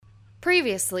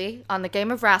Previously, on the game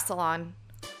of Rassilon.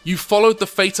 You followed the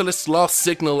Fatalist's last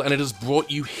signal and it has brought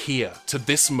you here, to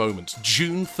this moment,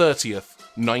 June 30th,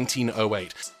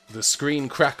 1908. The screen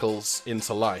crackles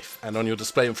into life, and on your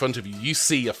display in front of you, you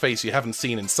see a face you haven't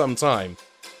seen in some time.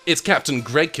 It's Captain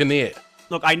Greg Kinnear.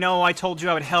 Look, I know I told you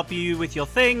I would help you with your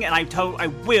thing, and I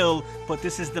will, but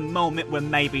this is the moment where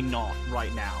maybe not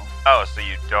right now. Oh, so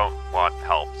you don't want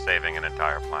help saving an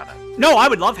entire planet? No, I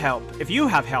would love help. If you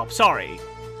have help, sorry.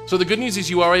 So the good news is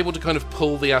you are able to kind of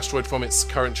pull the asteroid from its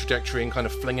current trajectory and kind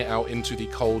of fling it out into the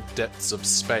cold depths of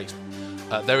space.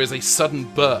 There is a sudden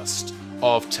burst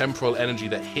of temporal energy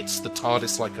that hits the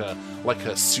TARDIS like a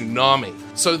tsunami.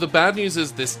 So the bad news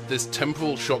is this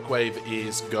temporal shockwave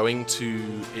is going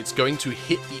to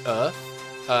hit the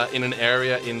Earth in an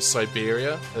area in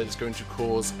Siberia that is going to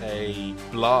cause a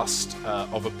blast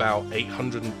of about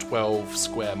 812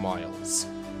 square miles.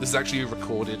 This is actually a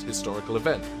recorded historical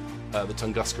event. The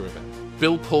Tunguska event.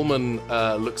 Bill Pullman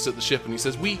looks at the ship and he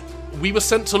says, We were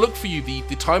sent to look for you.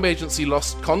 The Time Agency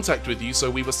lost contact with you, so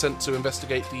we were sent to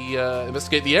investigate the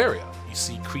area. You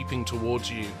see creeping towards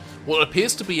you what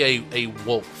appears to be a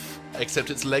wolf, except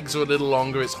its legs are a little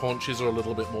longer, its haunches are a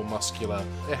little bit more muscular.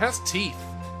 It has teeth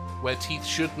where teeth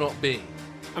should not be.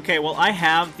 Okay, well, I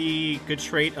have the good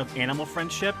trait of animal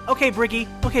friendship. Okay,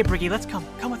 Briggy, let's come.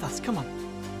 Come with us, come on.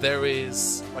 There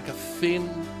is like a thin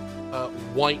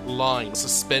white line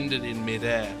suspended in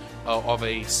midair of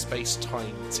a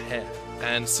space-time tear.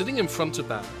 And sitting in front of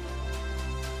that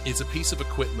is a piece of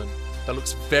equipment that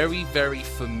looks very, very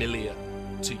familiar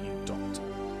to you, Doctor.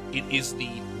 It is the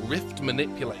Rift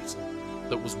Manipulator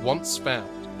that was once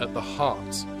found at the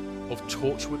heart of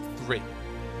Torchwood 3,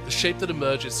 the shape that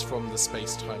emerges from the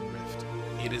space-time rift.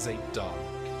 It is a Dalek.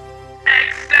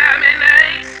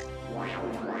 Exterminate!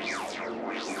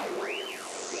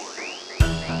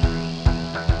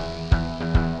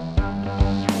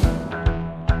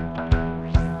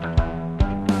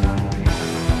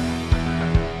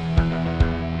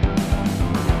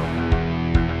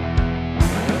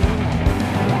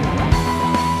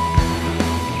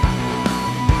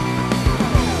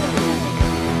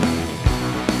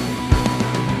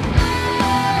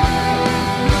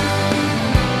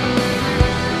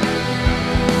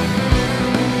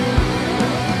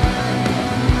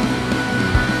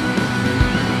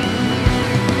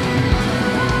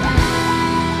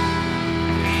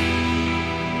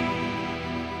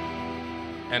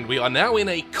 We are now in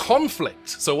a conflict.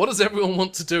 So what does everyone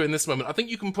want to do in this moment? I think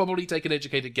you can probably take an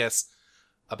educated guess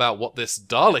about what this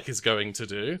Dalek is going to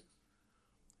do.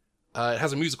 It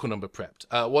has a musical number prepped.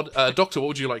 Doctor, what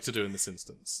would you like to do in this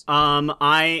instance?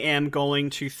 I am going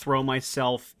to throw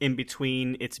myself in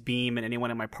between its beam and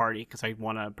anyone in my party because I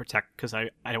want to protect. Because I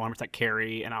don't want to protect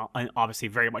Carrie and obviously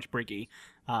very much Briggy.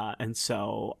 And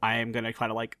so I am going to try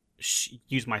to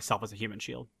use myself as a human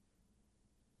shield.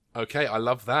 Okay, I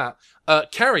love that.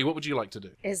 Carrie, what would you like to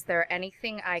do? Is there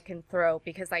anything I can throw?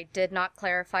 Because I did not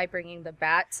clarify bringing the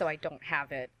bat, so I don't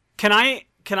have it. Can I,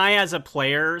 as a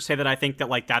player, say that I think that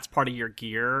that's part of your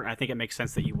gear? I think it makes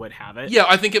sense that you would have it. Yeah,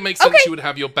 I think it makes sense you would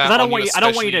have your bat on you, I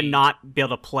don't want you to not be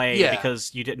able to play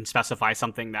because you didn't specify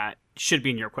something that should be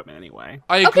in your equipment anyway.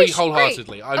 I agree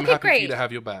wholeheartedly. Great. I'm happy for you to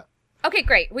have your bat. Okay,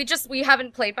 great. We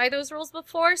haven't played by those rules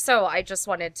before, so I just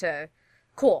wanted to...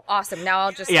 Cool, awesome. Now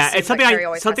I'll just it's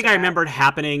something I remembered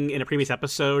happening in a previous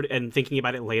episode, and thinking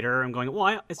about it later, I'm going,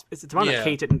 well, it's wrong that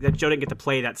Joe didn't get to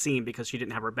play that scene because she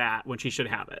didn't have her bat when she should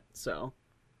have it. So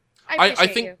I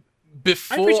think you.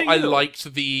 Before I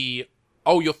liked the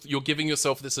you're giving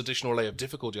yourself this additional layer of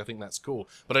difficulty. I think that's cool,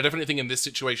 but I definitely think in this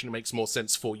situation it makes more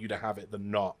sense for you to have it than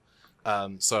not.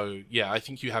 So yeah, I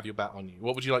think you have your bat on you.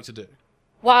 What would you like to do?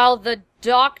 While the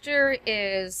Doctor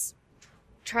is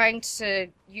trying to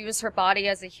use her body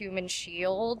as a human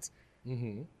shield,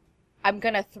 I'm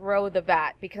gonna throw the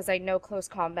bat because I know close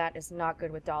combat is not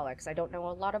good with Daleks. I don't know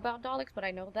a lot about Daleks, but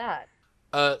I know that.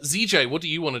 ZJ, what do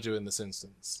you want to do in this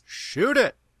instance? Shoot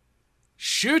it!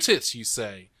 Shoot it, you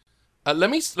say? Let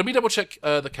me double check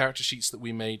the character sheets that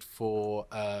we made for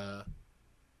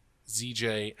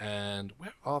ZJ and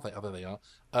where are they? Oh, there they are.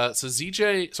 So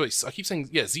ZJ, sorry, I keep saying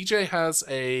ZJ has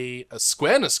a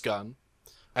squareness gun.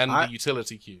 And the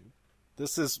utility cube.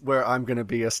 This is where I'm going to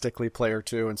be a stickly player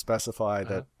too and specify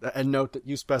that, and note that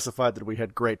you specified that we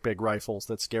had great big rifles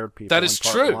that scared people. That is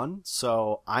in part true. 1,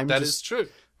 so I'm that just is true.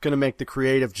 Going to make the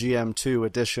creative GM2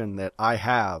 edition that I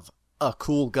have a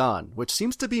cool gun, which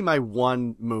seems to be my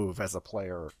one move as a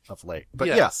player of late. But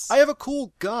yes, I have a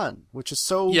cool gun, which is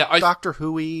so Doctor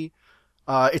Who-y.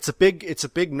 It's a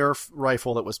big Nerf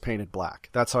rifle that was painted black.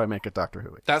 That's how I make it Doctor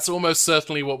Who. That's almost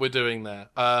certainly what we're doing there.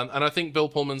 And I think Bill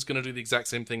Pullman's going to do the exact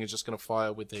same thing. He's just going to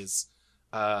fire with his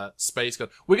space gun.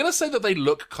 We're going to say that they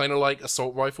look kind of like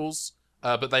assault rifles,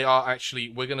 but they are actually...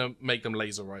 We're going to make them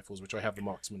laser rifles, which I have the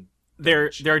marksman. Their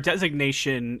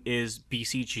designation is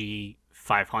BCG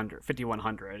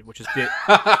 5100, which is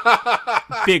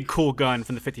big cool gun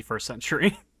from the 51st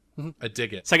century. I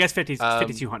dig it. So I guess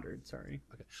 5200, sorry.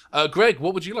 Okay. Greg,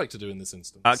 what would you like to do in this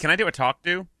instance? Can I do a talk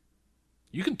do?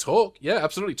 You can talk. Yeah,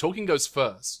 absolutely. Talking goes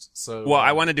first. So. Well,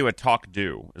 I want to do a talk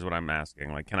do is what I'm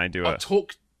asking. Like, can I do a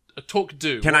talk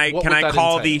do? Can I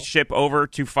call the ship over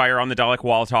to fire on the Dalek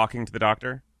while talking to the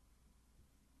Doctor?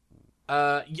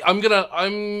 I'm gonna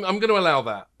allow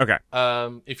that. Okay.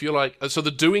 If you're like, so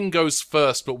the doing goes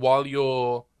first, but while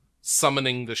you're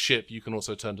summoning the ship, you can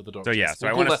also turn to the Doctor. So yeah, so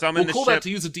I want to summon the ship. We'll call that,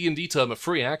 to use a D&D term, a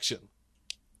free action.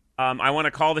 I want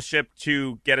to call the ship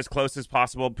to get as close as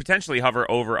possible, potentially hover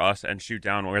over us and shoot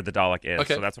down where the Dalek is.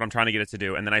 Okay. So that's what I'm trying to get it to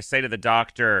do. And then I say to the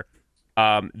Doctor,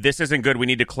 this isn't good. We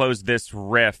need to close this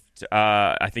rift.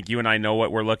 I think you and I know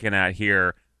what we're looking at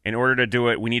here. In order to do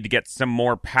it, we need to get some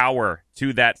more power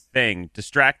to that thing.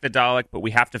 Distract the Dalek, but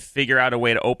we have to figure out a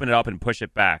way to open it up and push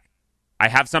it back. I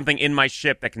have something in my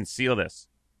ship that can seal this.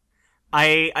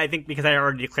 I think because I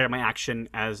already declared my action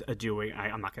as a doing,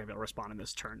 I'm not going to be able to respond in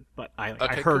this turn, but I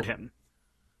heard him.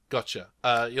 Gotcha.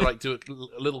 You like do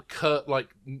a little curt, like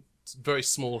very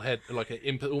small head, like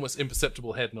an almost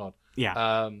imperceptible head nod.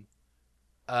 Yeah.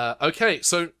 Okay,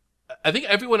 so I think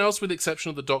everyone else, with the exception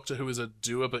of the Doctor, who is a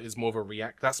doer but is more of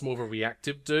a that's more of a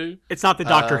reactive do. It's not the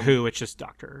Doctor Who, it's just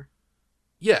Doctor.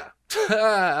 Yeah.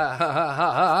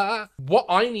 What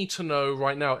I need to know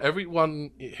right now,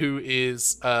 everyone who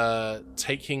is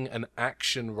taking an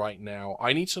action right now,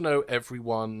 I need to know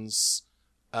everyone's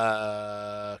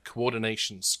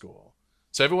coordination score.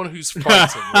 So everyone who's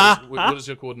fighting, what is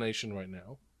your coordination right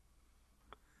now?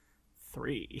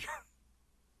 3.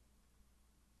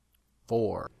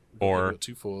 4. You got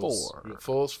 2 4s. 4. You got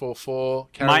 4s, 4, 4.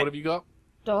 Karen, what have you got?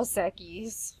 Dos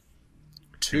Equis.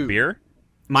 2. Beer?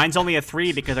 Mine's only a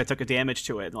 3 because I took a damage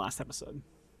to it in the last episode.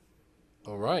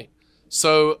 All right.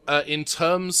 So, in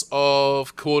terms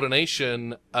of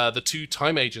coordination, the 2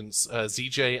 time agents,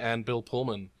 ZJ and Bill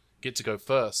Pullman, get to go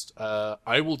first.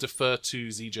 I will defer to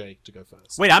ZJ to go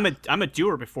first. Wait, I'm a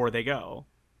doer before they go.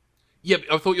 Yeah,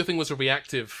 I thought your thing was a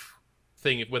reactive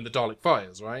thing when the Dalek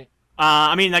fires, right?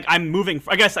 I mean, like, I'm moving.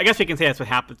 I guess we can say that's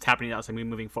what's happening now. So I'm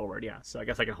moving forward. Yeah. So I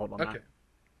guess I can hold on. Okay.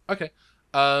 Okay.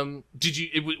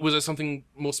 Was there something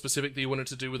more specific that you wanted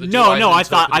to do with the? No. I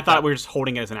thought we were just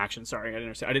holding it as an action. Sorry, I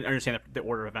didn't understand the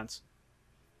order of events.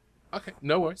 Okay,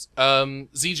 no worries.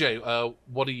 ZJ,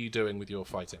 what are you doing with your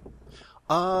fighting?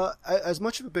 As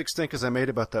much of a big stink as I made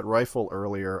about that rifle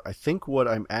earlier, I think what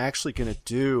I'm actually going to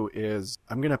do is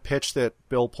I'm going to pitch that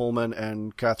Bill Pullman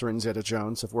and Catherine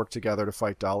Zeta-Jones have worked together to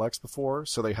fight Daleks before,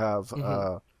 so they have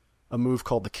a move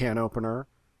called the can opener.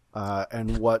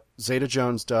 And what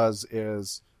Zeta-Jones does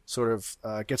is sort of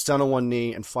gets down on one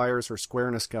knee and fires her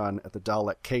squareness gun at the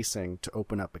Dalek casing to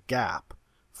open up a gap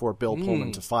for Bill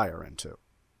Pullman to fire into.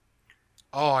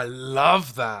 Oh, I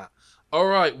love that. All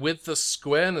right, with the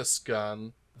squareness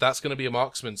gun, that's going to be a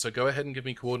marksman. So go ahead and give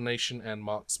me coordination and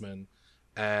marksman.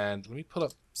 And let me pull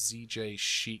up ZJ's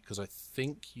sheet because I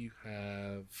think you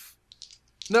have...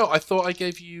 No, I thought I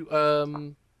gave you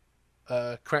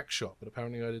crack shot, but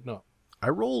apparently I did not. I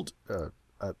rolled... the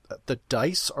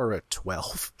dice are at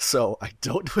 12, so I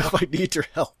don't know if I need your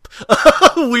help.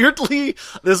 Weirdly,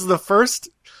 this is the first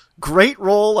great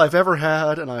roll I've ever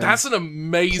had, and that's an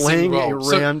amazing playing roll.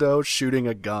 a rando shooting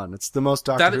a gun. It's the most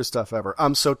Doctor Who stuff ever.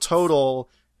 So total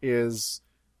is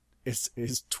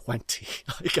 20.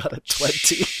 I got a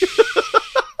 20.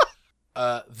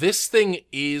 This thing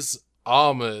is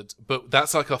armored, but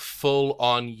that's like a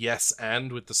full-on yes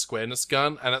and with the squareness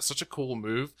gun, and that's such a cool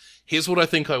move. Here's what I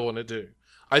think I want to do.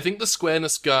 I think the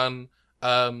squareness gun,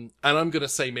 and I'm gonna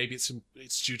say maybe it's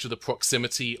due to the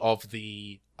proximity of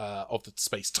the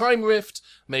space-time rift.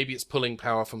 Maybe it's pulling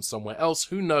power from somewhere else.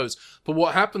 Who knows? But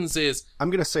what happens is I'm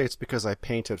gonna say it's because I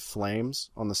painted flames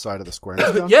on the side of the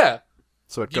squareness gun. Yeah.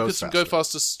 So it you goes put some faster. go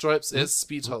faster stripes. It's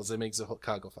speed holes. It makes the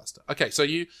car go faster. Okay, so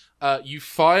you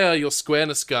fire your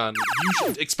squareness gun,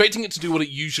 expecting it to do what it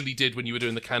usually did when you were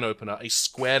doing the can opener, a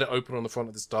square to open on the front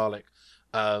of this Dalek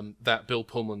that Bill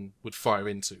Pullman would fire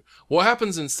into. What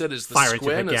happens instead is the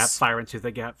squareness... Fire into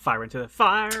the gap, fire into the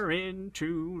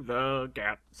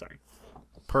gap. Sorry.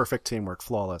 Perfect teamwork,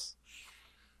 flawless.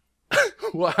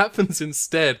 What happens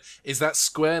instead is that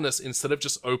squareness, instead of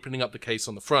just opening up the case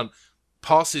on the front,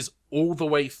 passes all the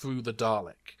way through the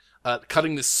Dalek.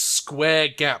 cutting this square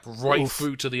gap right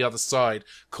through to the other side,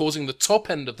 causing the top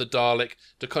end of the Dalek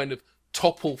to kind of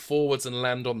topple forwards and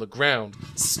land on the ground,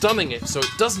 stunning it so it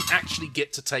doesn't actually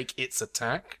get to take its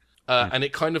attack, and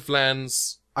it kind of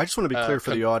lands... I just want to be clear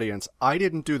for the audience. I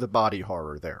didn't do the body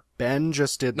horror there. Ben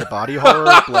just did the body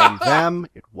horror. Blame them.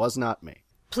 It was not me.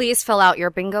 Please fill out your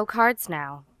bingo cards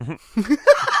now.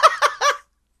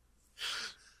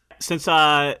 Since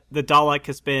the Dalek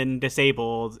has been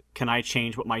disabled, can I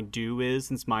change what my do is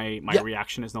since my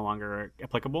reaction is no longer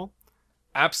applicable?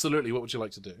 Absolutely. What would you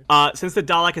like to do? Since the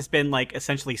Dalek has been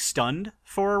essentially stunned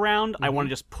for a round, I want to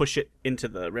just push it into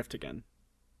the rift again.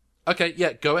 Okay,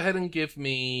 yeah. Go ahead and give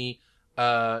me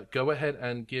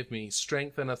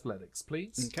strength and athletics,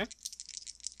 please. Okay.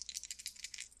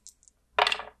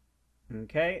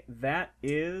 Okay, that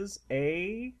is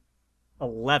a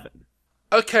 11.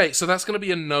 Okay, so that's going to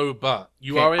be a no but.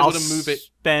 You are able to move it.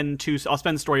 I'll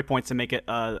spend story points to make it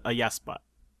a yes but.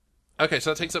 Okay, so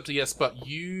that takes up to yes but.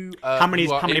 You how many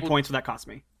points would that cost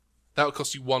me? That would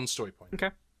cost you 1 story point.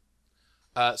 Okay.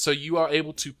 So you are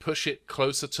able to push it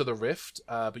closer to the rift,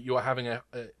 but you are having a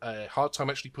hard time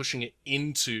actually pushing it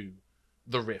into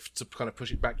the rift to kind of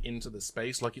push it back into the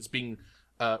space, like it's being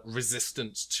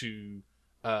resistant to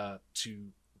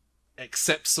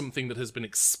accept something that has been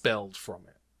expelled from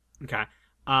it. Okay.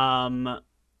 I'm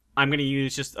going to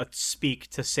use just a speak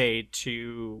to say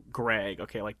to Greg,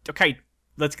 okay,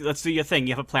 let's do your thing.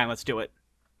 You have a plan. Let's do it.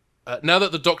 Now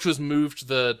that the Doctor has moved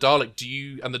the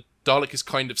Dalek, and the Dalek is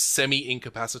kind of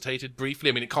semi-incapacitated briefly.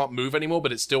 I mean, it can't move anymore,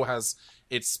 but it still has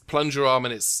its plunger arm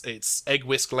and its egg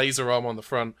whisk laser arm on the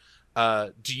front.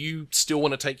 Do you still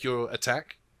want to take your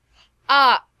attack?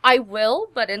 I will,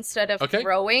 but instead of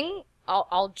throwing,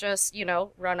 I'll just,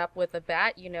 run up with a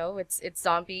bat. It's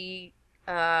zombie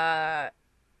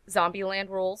land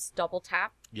rules, double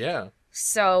tap. Yeah.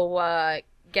 So,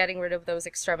 getting rid of those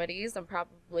extremities,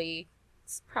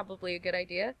 it's probably a good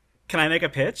idea. Can I make a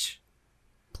pitch?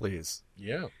 Please.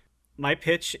 Yeah. My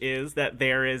pitch is that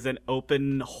there is an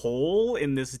open hole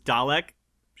in this Dalek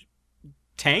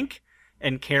tank,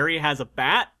 and Carrie has a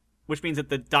bat, which means that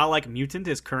the Dalek mutant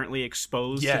is currently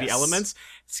exposed to the elements.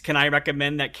 Can I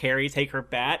recommend that Carrie take her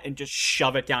bat and just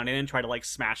shove it down in and try to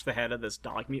smash the head of this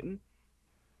Dalek mutant?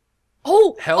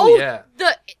 Oh, hell yeah!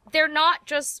 They're not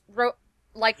just robots.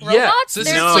 So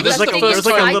there's like a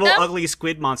little them? ugly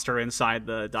squid monster inside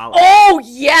the Dalek. Oh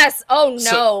yes! Oh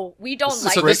no, we don't this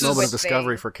like is a great moment squid of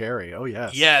discovery for Carrie. Oh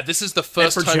yes. Yeah, this is the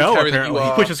first for time, Joe, Carrie, apparently, that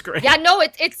you are... which is great. Yeah, no,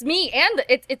 it's me, and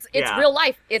it's real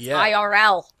life. It's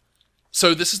IRL.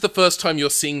 So this is the first time you're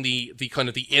seeing the kind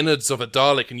of the innards of a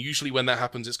Dalek, and usually when that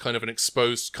happens, it's kind of an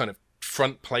exposed kind of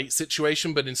front plate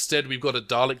situation, but instead we've got a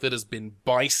Dalek that has been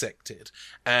bisected,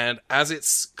 and as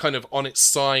it's kind of on its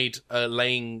side,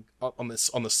 laying on the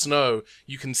snow,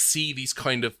 you can see these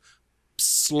kind of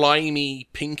slimy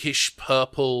pinkish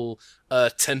purple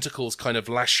tentacles kind of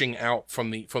lashing out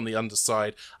from the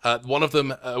underside. One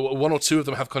or two of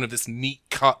them have kind of this neat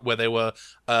cut where they were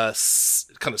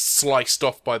kind of sliced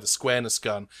off by the squareness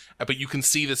gun, but you can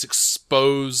see this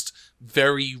exposed,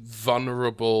 very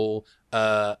vulnerable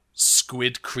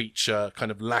squid creature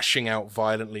kind of lashing out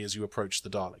violently as you approach the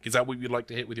Dalek. Is that what you'd like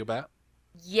to hit with your bat?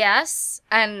 Yes,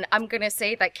 and I'm gonna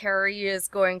say that Carrie is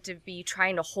going to be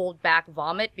trying to hold back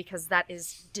vomit because that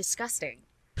is disgusting.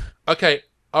 Okay,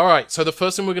 alright, so the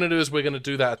first thing we're gonna do is we're gonna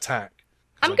do that attack.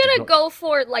 I'm gonna go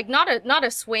for, not a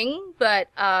swing, but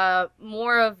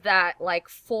more of that,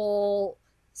 full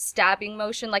stabbing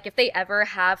motion. Like, if they ever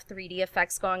have 3D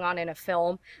effects going on in a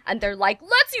film, and they're like,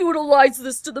 let's utilize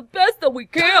this to the best that we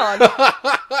can!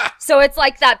 So it's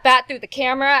like that bat through the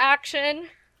camera action.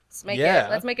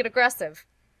 Let's make it aggressive.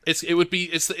 It's a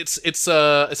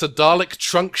Dalek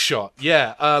trunk shot.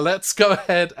 Yeah. Let's go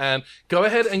ahead and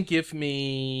give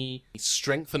me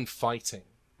strength and fighting.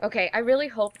 Okay, I really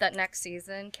hope that next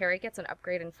season Carrie gets an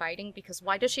upgrade in fighting, because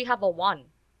why does she have a 1?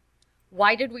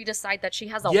 Why did we decide that she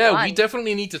has a 1? Yeah, we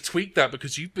definitely need to tweak that,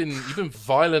 because you've been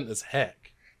violent as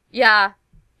heck. Yeah,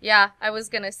 I was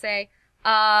gonna say.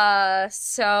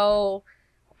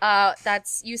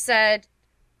 That's, you said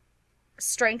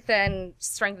strength and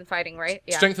fighting, right?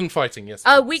 Yeah. Strength and fighting, yes.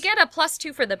 We get a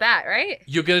 +2 for the bat, right?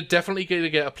 You're definitely gonna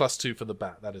get a +2 for the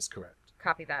bat. That is correct.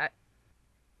 Copy that.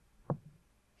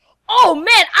 Oh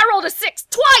man, I rolled a 6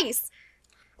 twice.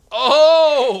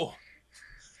 Oh.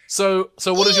 So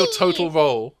what is your total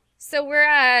roll? So we're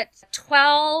at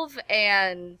 12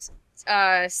 and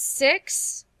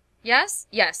 6. Yes.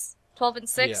 12 and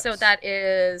 6. Yes. So that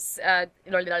is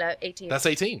 18. That's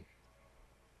 18.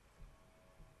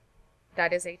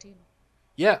 That is 18.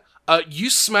 Yeah. You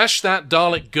smash that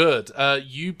Dalek good.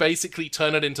 You basically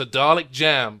turn it into Dalek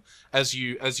jam as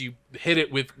you hit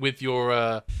it with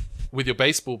your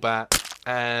baseball bat,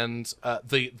 and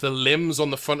the limbs on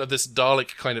the front of this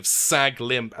Dalek kind of sag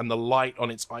limp, and the light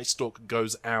on its eye stalk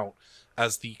goes out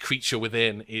as the creature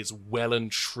within is well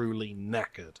and truly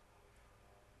knackered.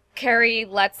 Carrie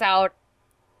lets out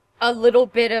a little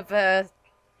bit of a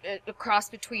cross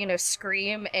between a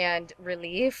scream and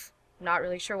relief. Not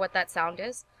really sure what that sound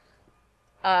is.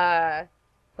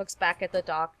 Looks back at the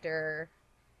doctor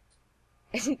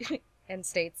and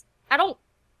states, I don't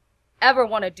ever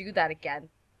want to do that again.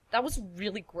 That was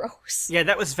really gross. Yeah,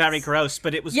 that was very gross,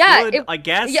 but it was good, I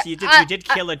guess. Yeah, you did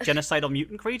kill a genocidal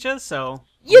mutant creature, so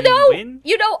you win.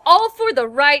 All for the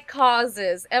right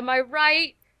causes. Am I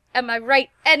right? Am I right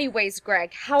anyways,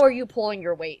 Greg? How are you pulling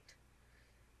your weight?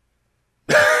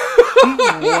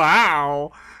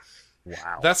 Wow.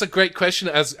 That's a great question.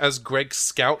 As Greg's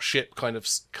scout ship kind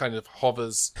of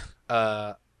hovers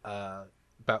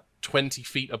about 20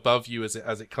 feet above you as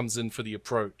it comes in for the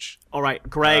approach. All right,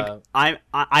 Greg.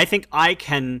 I think I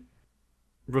can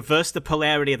reverse the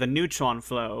polarity of the neutron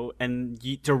flow and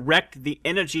direct the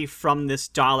energy from this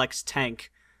Dalek's tank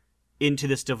into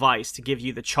this device to give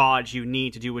you the charge you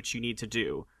need to do what you need to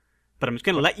do. But I'm just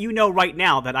going to let you know right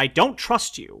now that I don't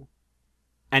trust you.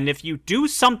 And if you do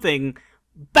something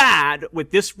bad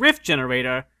with this rift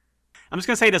generator, I'm just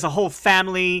going to say there's a whole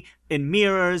family in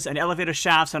mirrors and elevator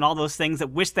shafts and all those things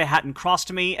that wish they hadn't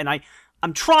crossed me, and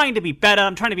I'm trying to be better,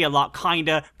 I'm trying to be a lot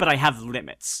kinder, but I have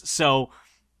limits. So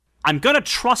I'm going to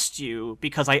trust you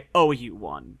because I owe you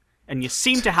one, and you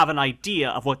seem to have an idea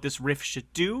of what this rift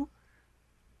should do,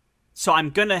 so I'm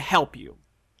going to help you.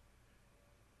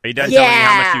 Are you done telling me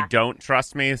how much you don't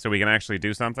trust me so we can actually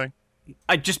do something?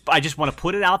 I just want to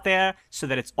put it out there so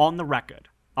that it's on the record.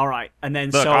 All right, and then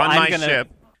Look, so on I'm my gonna ship.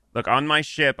 Look, on my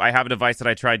ship, I have a device that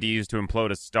I tried to use to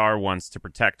implode a star once to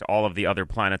protect all of the other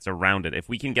planets around it. If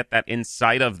we can get that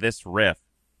inside of this rift,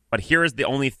 but here is the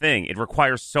only thing: it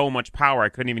requires so much power. I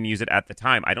couldn't even use it at the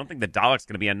time. I don't think the Dalek's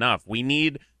going to be enough. We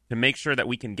need to make sure that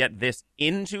we can get this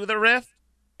into the rift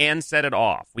and set it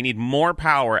off. We need more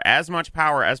power, as much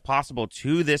power as possible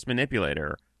to this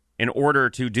manipulator in order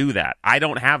to do that. I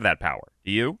don't have that power.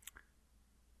 Do you?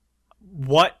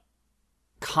 What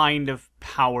kind of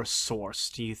power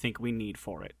source do you think we need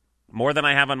for it? More than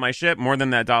I have on my ship, more than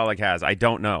that Dalek has. I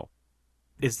don't know.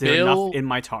 Is there enough in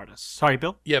my TARDIS? Sorry,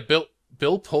 Bill? Yeah,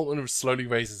 Bill Pullman slowly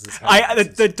raises his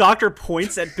hand. The doctor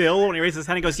points at Bill when he raises his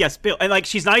hand and goes, yes, Bill. And,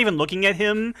 she's not even looking at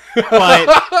him,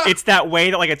 but it's that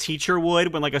way that, a teacher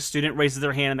would when, a student raises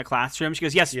their hand in the classroom. She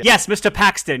goes, yes, Mr.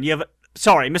 Paxton,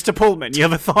 sorry, Mr. Pullman, you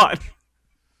have a thought.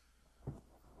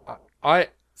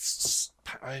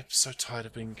 I'm so tired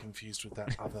of being confused with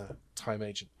that other time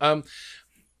agent.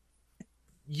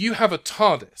 You have a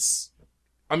TARDIS.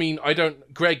 I mean,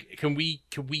 Greg, can we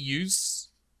use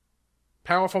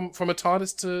power from a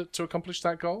TARDIS to accomplish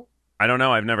that goal? I don't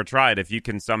know. I've never tried. If you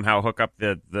can somehow hook up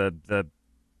the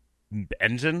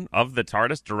engine of the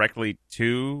TARDIS directly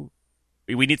to...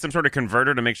 We need some sort of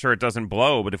converter to make sure it doesn't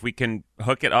blow, but if we can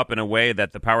hook it up in a way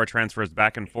that the power transfers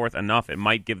back and forth enough, it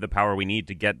might give the power we need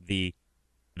to get the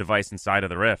device inside of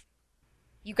the rift.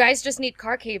 You guys just need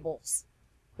car cables.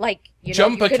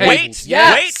 Jumper cables. Wait!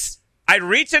 Yes. Wait! I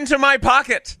reach into my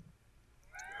pocket!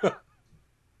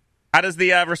 How does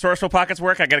the resourceful pockets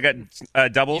work? I gotta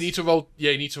get doubles? You need to roll...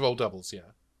 Yeah, you need to roll doubles, yeah.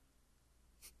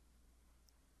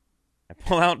 I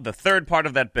pull out the third part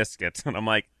of that biscuit, and I'm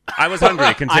like, I was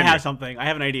hungry. Continue. I have something. I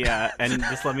have an idea, and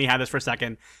just let me have this for a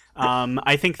second.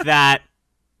 I think that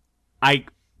I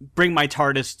bring my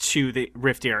TARDIS to the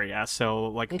rift area, so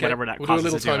whatever that causes do a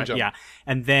little to do time it. jump. Yeah,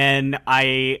 and then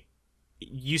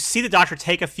you see the doctor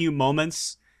take a few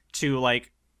moments to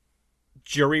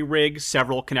jury rig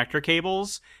several connector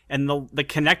cables, and the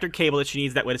connector cable that she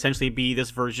needs that would essentially be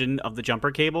this version of the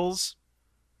jumper cables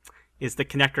is the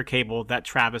connector cable that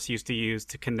Travis used to use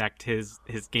to connect his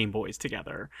Game Boys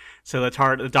together. So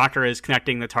the doctor is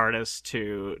connecting the TARDIS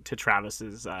to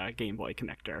Travis's Game Boy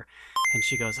connector, and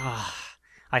she goes,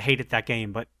 I hated that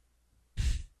game, but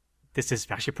this is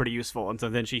actually pretty useful. And so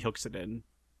then she hooks it in.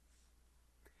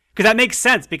 Because that makes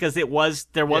sense, because there was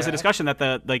a discussion that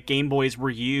the Game Boys were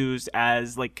used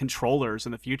as controllers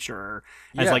in the future,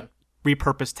 as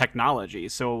repurposed technology.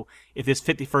 So if this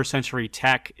 51st century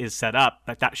tech is set up,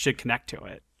 that should connect to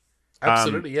it.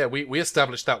 Absolutely, yeah. We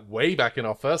established that way back in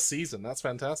our first season. That's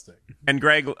fantastic. And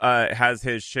Greg has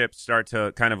his ship start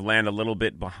to kind of land a little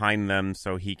bit behind them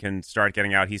so he can start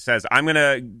getting out. He says, I'm going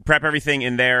to prep everything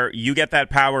in there. You get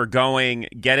that power going.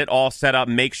 Get it all set up.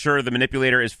 Make sure the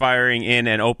manipulator is firing in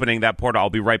and opening that portal. I'll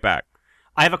be right back.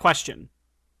 I have a question.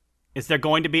 Is there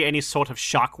going to be any sort of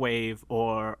shockwave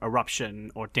or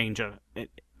eruption or danger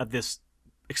of this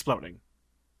exploding?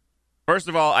 First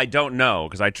of all, I don't know,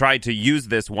 because I tried to use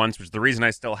this once, which is the reason I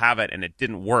still have it, and it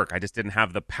didn't work. I just didn't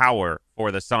have the power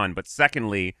for the sun. But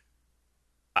secondly,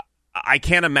 I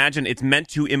can't imagine it's meant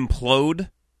to implode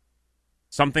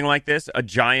something like this, a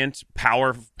giant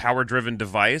power-driven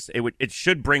device. It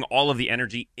should bring all of the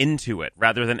energy into it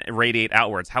rather than radiate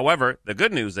outwards. However, the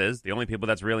good news is the only people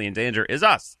that's really in danger is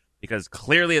us, because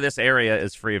clearly this area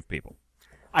is free of people.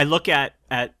 I look at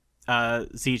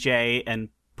ZJ and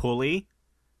Pulley,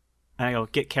 and I go,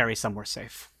 get Carrie somewhere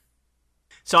safe.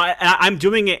 So I'm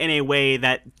doing it in a way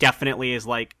that definitely is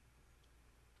like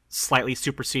slightly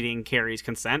superseding Carrie's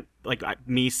consent, like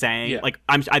me saying,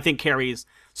 I think Carrie's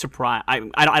surprised. I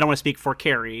don't want to speak for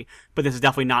Carrie, but this is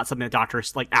definitely not something the Doctor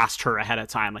like asked her ahead of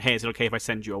time. Like, hey, is it okay if I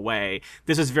send you away?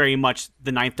 This is very much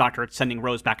the Ninth Doctor sending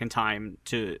Rose back in time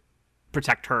to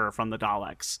protect her from the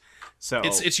Daleks. So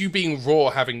it's you being raw,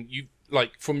 having you.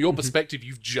 Like, from your perspective,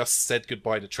 you've just said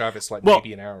goodbye to Travis,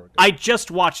 maybe an hour ago. I just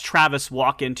watched Travis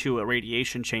walk into a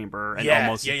radiation chamber and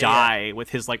almost die with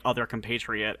his, other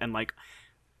compatriot, and,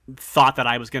 thought that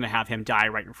I was going to have him die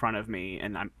right in front of me,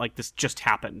 and I'm like, this just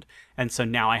happened. And so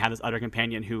now I have this other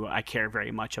companion who I care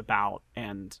very much about,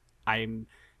 and I'm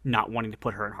not wanting to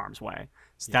put her in harm's way.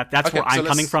 So that's where I'm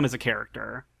coming from as a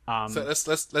character. So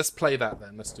let's play that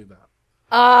then. Let's do that.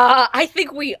 I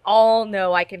think we all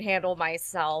know I can handle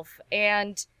myself,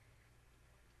 and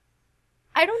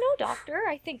I don't know, Doctor.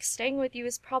 I think staying with you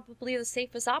is probably the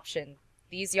safest option.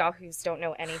 These yahoos don't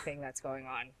know anything that's going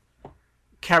on.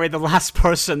 Carrie, the last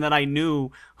person that I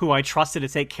knew who I trusted to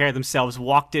take care of themselves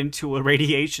walked into a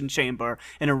radiation chamber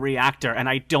in a reactor, and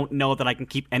I don't know that I can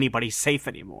keep anybody safe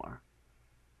anymore.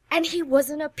 And he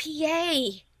wasn't a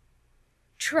PA.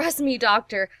 Trust me,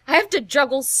 Doctor. I have to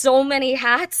juggle so many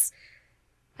hats.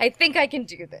 I think I can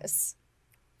do this.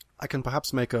 I can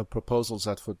perhaps make a proposal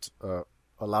that would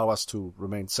allow us to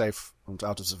remain safe and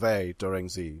out of the way during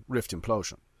the rift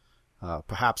implosion.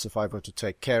 Perhaps if I were to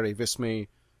take Carrie with me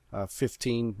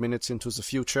 15 minutes into the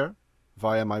future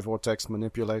via my vortex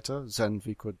manipulator, then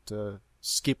we could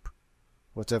skip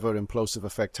whatever implosive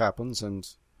effect happens and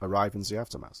arrive in the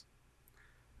aftermath.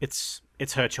 It's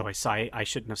her choice. I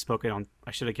shouldn't have spoken on. I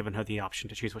should have given her the option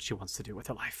to choose what she wants to do with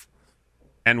her life.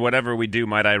 And whatever we do,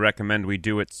 might I recommend we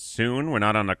do it soon? We're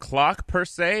not on a clock, per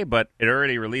se, but it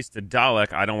already released a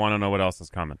Dalek. I don't want to know what else is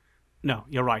coming. No,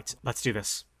 you're right. Let's do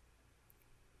this.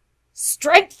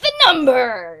 Strike the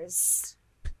numbers!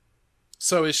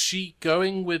 So is she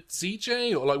going with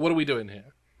ZJ, or what are we doing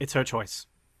here? It's her choice.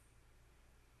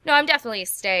 No, I'm definitely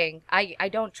staying. I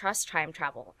don't trust time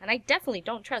travel, and I definitely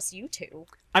don't trust you two.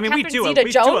 I mean, we do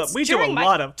a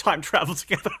lot of time travel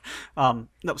together.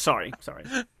 No, sorry.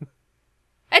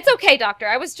 It's okay, Doctor.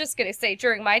 I was just gonna say,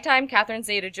 during my time, Catherine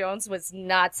Zeta-Jones was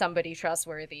not somebody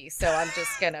trustworthy, so I'm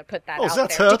just gonna put that out there.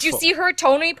 Hurtful. Did you see her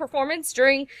Tony performance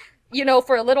during,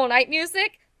 for A Little Night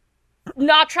Music?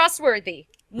 Not trustworthy.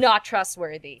 Not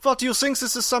trustworthy. What, do you think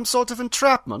this is some sort of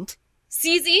entrapment?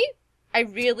 CZ, I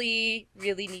really,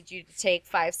 really need you to take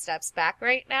 5 steps back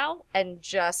right now and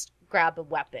just grab a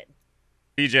weapon.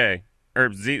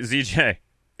 ZJ,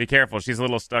 be careful. She's a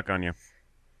little stuck on you.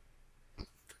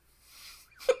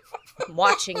 I'm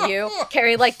watching you.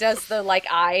 Carrie, does the,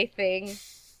 eye thing.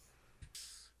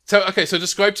 So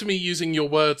describe to me using your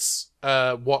words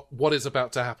what is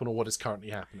about to happen or what is currently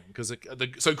happening. Because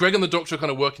so Greg and the Doctor are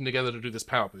kind of working together to do this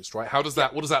power boost, right? What does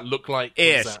that look like?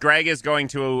 Greg is going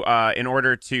to, in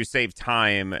order to save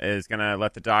time, is going to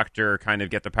let the Doctor kind of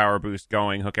get the power boost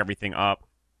going, hook everything up,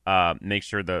 make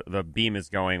sure the beam is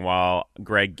going while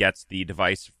Greg gets the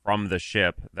device from the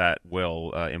ship that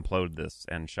will implode this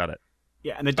and shut it.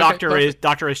 Yeah, and the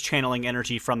Doctor is channeling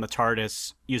energy from the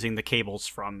TARDIS using the cables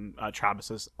from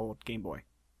Travis's old Game Boy.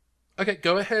 Okay,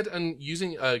 go ahead and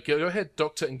go ahead,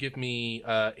 Doctor, and give me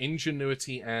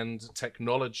ingenuity and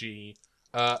technology,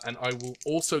 and I will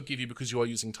also give you, because you are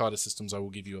using TARDIS systems, I will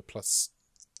give you a +2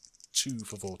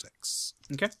 for Vortex.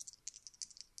 Okay.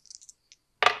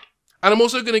 And I'm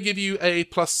also going to give you an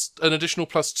additional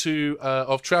 +2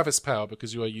 of Travis power,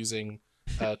 because you are using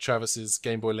Travis's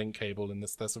Game Boy Link cable, and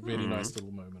that's a really nice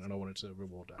little moment, and I wanted to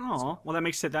reward that. Oh, well, that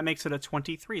makes it a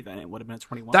 23 then. It would have been a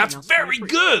 21. That's very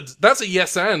good. That's a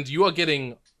yes, and you are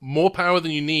getting more power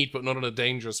than you need, but not in a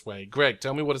dangerous way. Greg,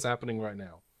 tell me what is happening right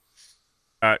now.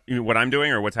 What I'm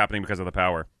doing, or what's happening because of the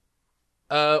power?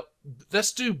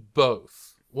 Let's do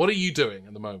both. What are you doing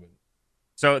at the moment?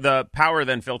 So the power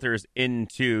then filters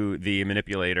into the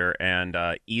manipulator, and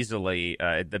easily,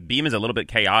 the beam is a little bit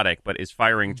chaotic, but is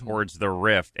firing towards the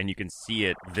rift, and you can see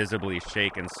it visibly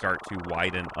shake and start to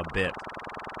widen a bit.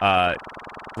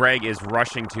 Greg is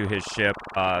rushing to his ship,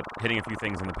 hitting a few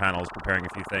things in the panels, preparing a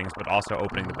few things, but also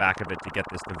opening the back of it to get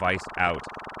this device out,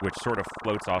 which sort of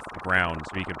floats off the ground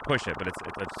so he can push it. But it's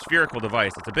a spherical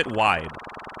device. It's a bit wide.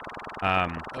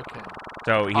 Okay.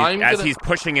 So he's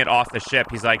pushing it off the ship,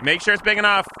 he's like, make sure it's big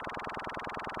enough.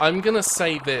 I'm going to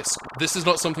say this. This is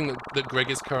not something that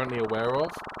Greg is currently aware of.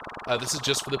 This is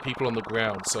just for the people on the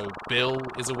ground. So Bill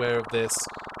is aware of this.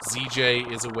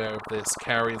 ZJ is aware of this.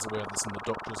 Carrie is aware of this, and the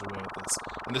Doctor is aware of this.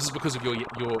 And this is because of your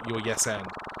yes and.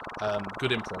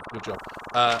 Good improv. Good job.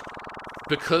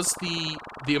 Because the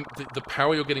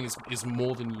power you're getting is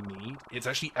more than you need. It's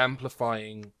actually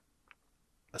amplifying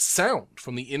a sound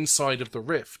from the inside of the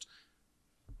rift,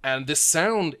 and this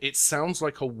sound, it sounds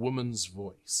like a woman's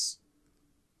voice,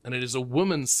 and it is a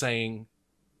woman saying,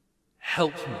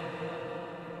 "Help me."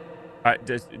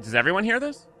 Does everyone hear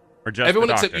this? Or just everyone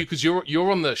the except Doctor? you, because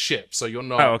you're on the ship, so you're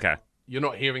not. Oh, okay. You're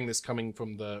not hearing this coming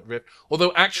from the rift.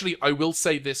 Although, actually, I will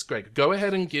say this, Greg. Go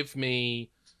ahead and give me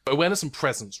awareness and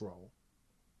presence roll.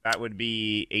 That would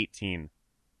be 18.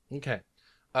 Okay.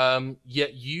 Yeah,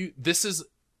 you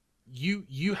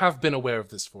have been aware of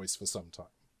this voice for some time.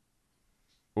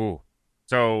 Ooh.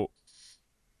 So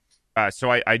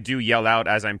I do yell out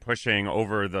as I'm pushing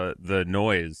over the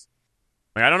noise.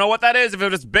 Like, I don't know what that is. If it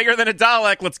was bigger than a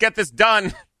Dalek, let's get this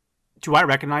done. Do I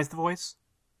recognize the voice?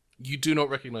 You do not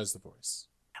recognize the voice.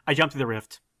 I jump through the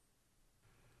rift.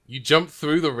 You jump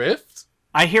through the rift?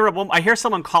 I hear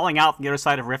someone calling out from the other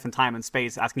side of rift and time and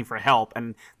space asking for help,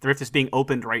 and the rift is being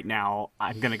opened right now.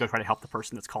 I'm going to go try to help the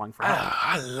person that's calling for help.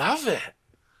 I love it.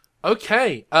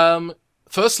 Okay.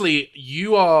 Firstly,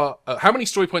 you are... how many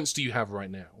story points do you have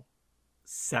right now?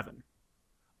 7.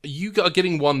 You are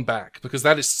getting 1 back, because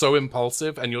that is so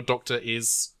impulsive, and your Doctor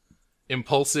is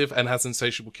impulsive and has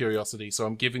insatiable curiosity, so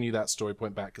I'm giving you that story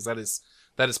point back, because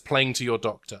that is playing to your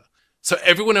Doctor. So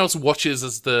everyone else watches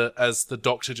as the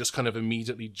Doctor just kind of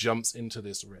immediately jumps into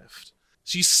this rift.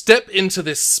 So you step into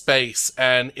this space,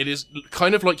 and it is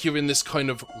kind of like you're in this kind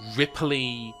of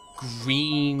ripply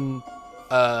green,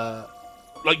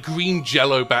 like green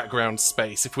jello background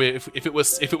space. If it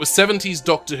was 70s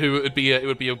Doctor Who, it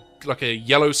would be like a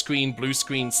yellow screen, blue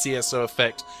screen CSO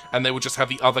effect, and they would just have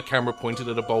the other camera pointed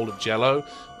at a bowl of jello.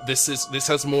 This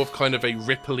has more of kind of a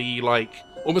ripply, like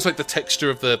almost like the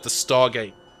texture of the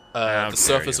Stargate. The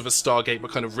surface of a Stargate,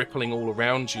 but kind of rippling all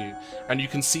around you, and you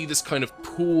can see this kind of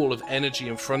pool of energy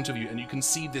in front of you, and you can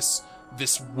see this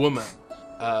woman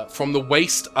from the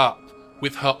waist up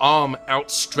with her arm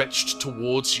outstretched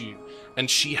towards you, and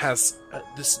she has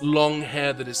this long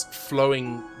hair that is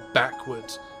flowing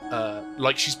backward,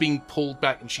 like she's being pulled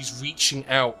back, and she's reaching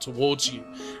out towards you,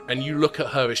 and you look at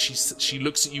her as she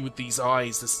looks at you with these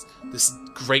eyes, this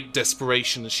great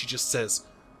desperation, as she just says,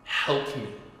 "Help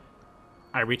me."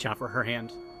 I reach out for her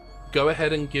hand. Go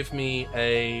ahead and give me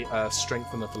a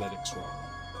strength and athletics roll.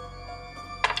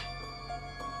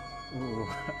 Ooh.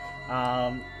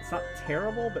 It's not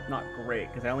terrible, but not great,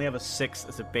 because I only have a 6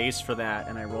 as a base for that,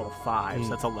 and I rolled a 5, so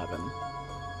that's 11.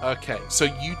 Okay, so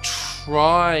you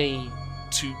try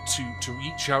to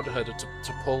reach out to her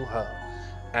to pull her,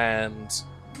 and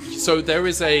so there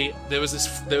was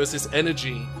this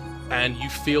energy. And you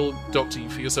feel, Doctor, you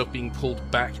feel yourself being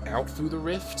pulled back out through the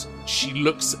rift.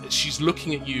 She's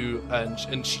looking at you,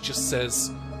 and she just says,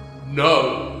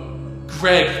 "No,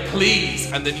 Greg,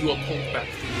 please!" And then you are pulled back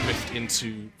through the rift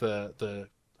into the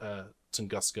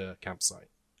Tunguska campsite.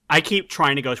 I keep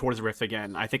trying to go towards the rift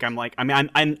again. I think I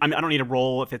don't need a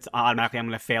roll if it's automatically I'm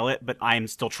going to fail it, but I'm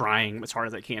still trying as hard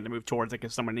as I can to move towards it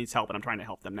because someone needs help, and I'm trying to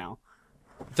help them now.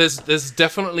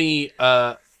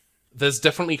 There's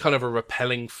definitely kind of a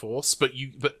repelling force, but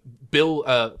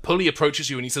Bill Pulley approaches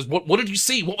you and he says, "What did you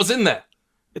see? What was in there?"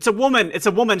 It's a woman.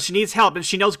 She needs help, and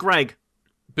she knows Greg.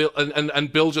 Bill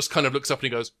and Bill just kind of looks up and he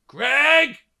goes,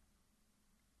 "Greg,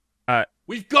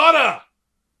 we've got her."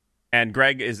 And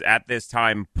Greg is at this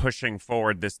time pushing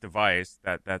forward this device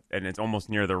that and it's almost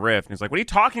near the rift. And he's like, "What are you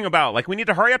talking about? Like, we need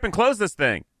to hurry up and close this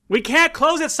thing." We can't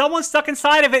close it. Someone's stuck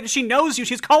inside of it, and she knows you.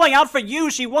 She's calling out for you.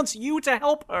 She wants you to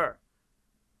help her.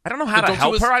 I don't know how to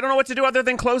help her. I don't know what to do other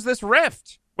than close this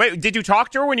rift. Wait, did you talk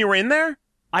to her when you were in there?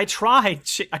 I tried.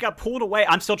 I got pulled away.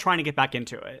 I'm still trying to get back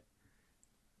into it.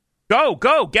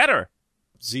 Go, get her.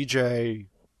 ZJ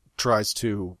tries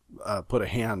to put a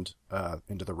hand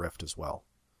into the rift as well.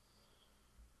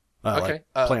 Okay.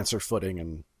 Plants her footing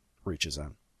and reaches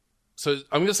in. So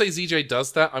I'm going to say ZJ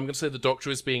does that. I'm going to say the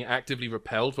Doctor is being actively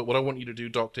repelled, but what I want you to do,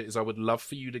 Doctor, is I would love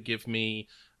for you to give me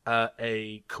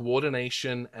a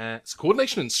coordination and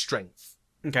strength.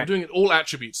 Okay. I'm doing it all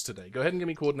attributes today. Go ahead and give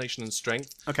me coordination and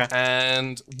strength. Okay.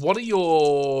 And what are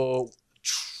your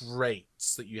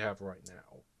traits that you have right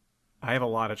now? I have a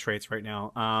lot of traits right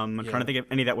now. I'm trying to think of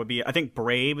any that would be. I think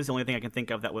brave is the only thing I can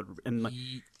think of that would.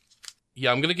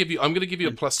 Yeah, I'm gonna give you a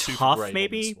 +2 tough, for brave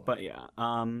maybe, but yeah.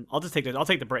 I'll just take I'll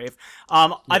take the brave.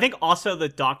 I think also the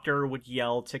doctor would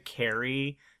yell to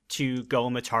Carrie to go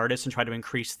in the TARDIS and try to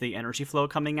increase the energy flow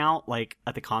coming out, like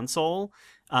at the console,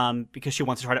 because she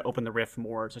wants to try to open the rift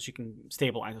more so she can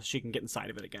stabilize, so she can get inside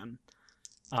of it again.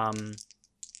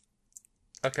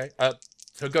 Okay.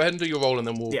 So go ahead and do your roll, and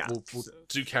then we'll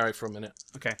do Carrie for a minute.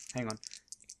 Okay, hang on.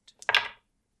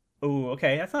 Oh,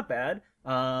 okay, that's not bad.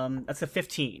 That's a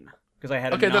 15 because I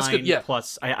had a 9 that's good. Yeah.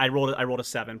 Plus I rolled a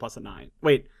 7 plus a 9.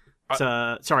 Wait,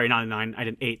 sorry, not a 9. I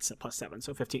did 8 plus 7,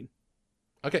 so 15.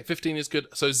 Okay, 15 is good.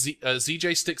 So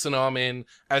ZJ sticks an arm in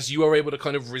as you are able to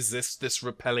kind of resist this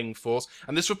repelling force.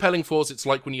 And this repelling force, it's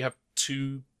like when you have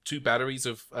two batteries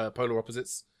of polar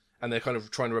opposites, and they're kind of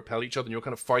trying to repel each other, and you're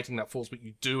kind of fighting that force, but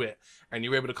you do it, and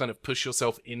you're able to kind of push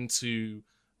yourself into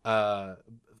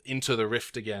the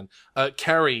rift again.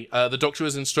 Carrie, the doctor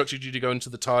has instructed you to go into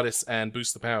the TARDIS and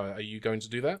boost the power. Are you going to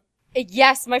do that?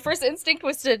 Yes, my first instinct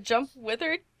was to jump with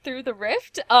her through the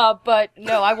rift, but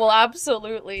no, I will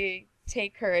absolutely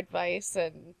take her advice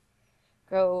and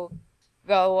go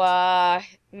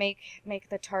make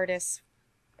the TARDIS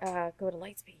go to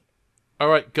lightspeed. All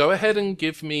right, go ahead and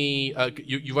give me.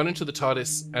 You run into the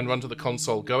TARDIS and run to the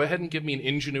console. Go ahead and give me an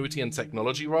ingenuity and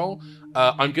technology roll.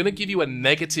 I'm going to give you a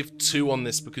 -2 on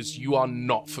this because you are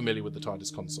not familiar with the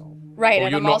TARDIS console. Right, or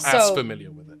and you're I'm not also, as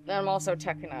familiar with it. I'm also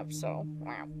teching up, so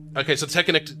wow. Okay, so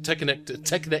Techinect.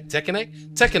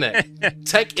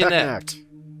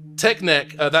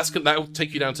 That'll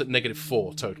take you down to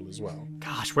 -4 total as well.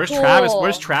 Gosh, where's Cool. Travis?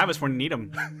 Where's Travis when you need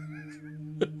him?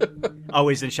 Oh,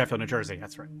 he's in Sheffield, New Jersey.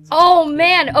 That's right. Oh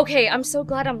man, okay, I'm so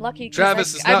glad I'm lucky.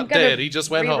 Travis is not dead. He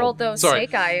just went home. Re-rolled those Sorry.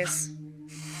 snake eyes.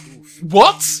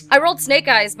 What? I rolled snake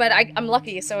eyes, but I'm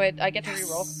lucky, so I get to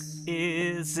re-roll.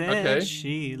 Isn't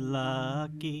she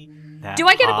lucky? Do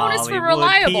I get a bonus for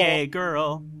reliable? PA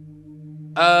girl.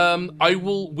 I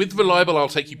will with reliable. I'll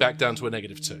take you back down to a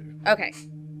 -2. Okay.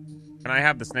 Can I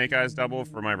have the snake eyes double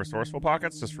for my resourceful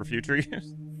pockets just for future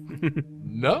use?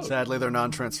 No. Sadly, they're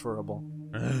non-transferable.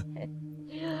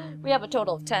 We have a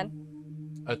total of 10.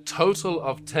 A total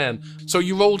of 10. So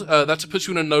you rolled that to put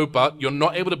you in a no but. You're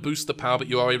not able to boost the power, but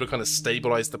you are able to kind of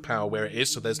stabilize the power where it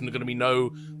is, so there's going to be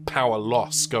no power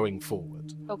loss going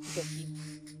forward. Okay.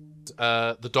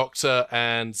 The Doctor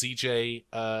and ZJ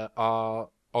are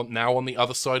now on the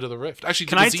other side of the rift. Actually,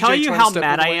 can I ZJ tell you try and how step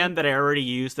mad all I the way am that I already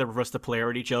used the reverse the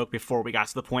polarity joke before we got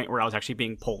to the point where I was actually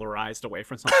being polarized away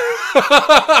from something?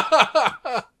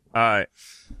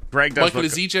 Greg does Michael,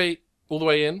 is ZJ all the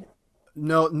way in?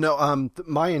 No.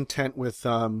 My intent with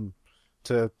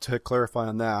to clarify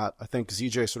on that, I think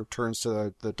ZJ sort of turns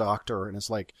to the doctor and is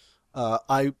like,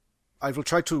 I will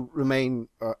try to remain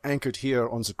anchored here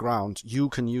on the ground. You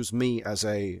can use me as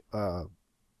a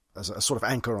sort of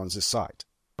anchor on this side.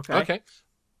 Okay.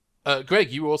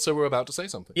 Greg, you also were about to say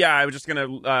something. Yeah, I was just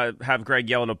gonna have Greg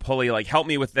yell to Pulley, like, help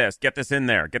me with this. Get this in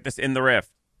there. Get this in the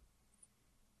rift.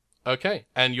 Okay,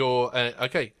 and you're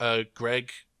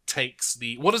Greg takes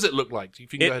the. What does it look like? If you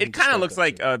can go ahead It and kind of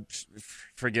describe looks that like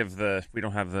forgive the we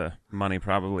don't have the money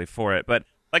probably for it, but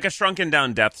like a shrunken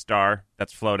down Death Star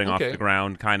that's floating off the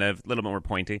ground, kind of a little bit more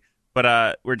pointy.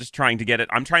 But we're just trying to get it.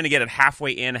 I'm trying to get it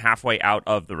halfway in, halfway out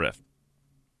of the rift.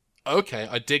 Okay,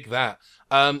 I dig that.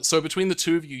 So between the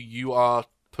two of you, you are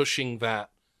pushing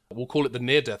that. We'll call it the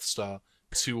near Death Star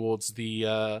towards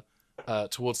the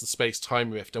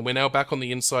space-time rift, and we're now back on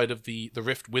the inside of the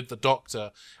rift with the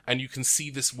Doctor, and you can see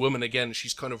this woman again.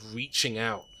 She's kind of reaching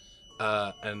out,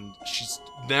 and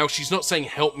she's not saying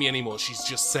 "help me" anymore. She's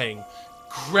just saying,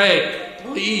 "Greg,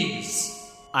 please."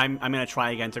 I'm gonna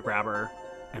try again to grab her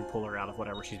and pull her out of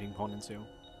whatever she's being pulled into.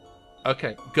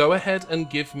 Okay, go ahead and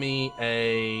give me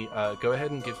a. I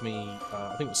think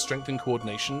it was strength and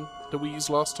coordination that we used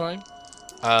last time.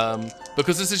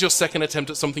 Because this is your second attempt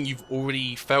at something you've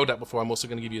already failed at before, I'm also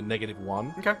going to give you a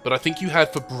 -1. Okay. But I think you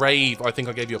had for Brave, I think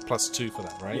I gave you a +2 for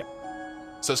that, right? Yeah.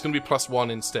 So it's going to be +1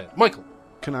 instead. Michael.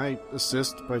 Can I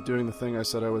assist by doing the thing I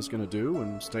said I was going to do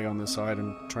and stay on this side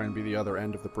and try and be the other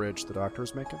end of the bridge the Doctor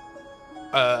is making?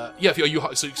 Yeah.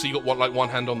 So you got one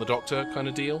hand on the Doctor kind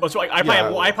of deal? Oh, so I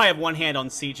probably have one hand on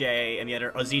CJ and the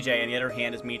other, or ZJ, and the other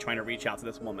hand is me trying to reach out to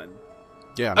this woman.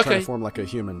 Yeah, I'm trying to form like a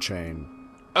human chain.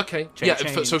 Okay. Chain. For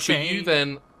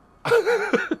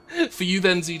you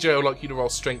then, ZJ, I would like you to roll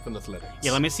strength and athletics.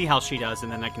 Yeah, let me see how she does,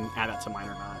 and then I can add that to mine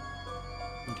or not.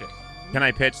 Okay. Can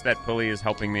I pitch that Pulley is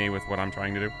helping me with what I'm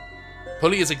trying to do?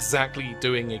 Pulley is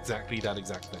doing exactly that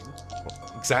exact thing.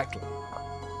 Exactly.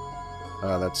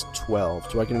 That's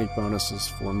 12. Do I get any bonuses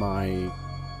for my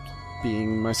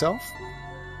being myself?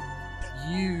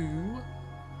 You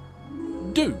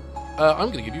do.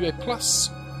 I'm going to give you a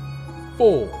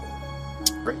 +4.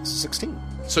 Great, 16.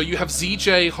 So you have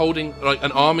ZJ holding like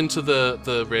an arm into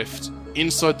the rift.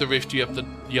 Inside the rift, you have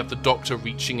the doctor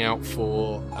reaching out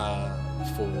for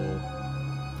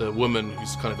the woman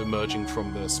who's kind of emerging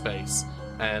from the space.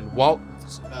 And while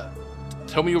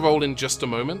tell me your role in just a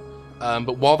moment.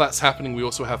 But while that's happening, we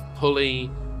also have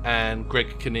Pulley and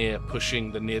Greg Kinnear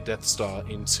pushing the near Death Star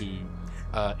into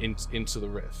the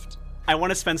rift. I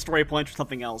want to spend story points for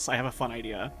something else. I have a fun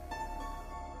idea.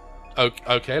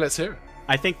 Okay, let's hear it.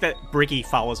 I think that Briggy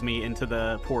follows me into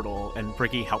the portal, and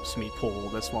Briggy helps me pull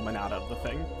this woman out of the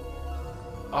thing.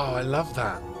 Oh, I love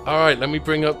that. All right, let me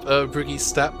bring up Briggy's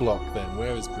stat block then.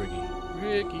 Where is Briggy?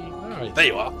 Briggy. All right, there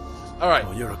you are. All right.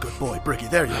 Oh, you're a good boy, Briggy.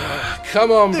 There you are.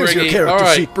 Come on, There's Briggy. your character All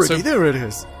right. sheet, Briggy. So there it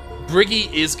is.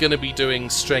 Briggy is going to be doing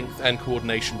strength and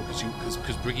coordination because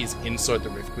Briggy is inside the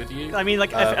rift with you. I mean,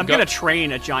 like, if I'm going to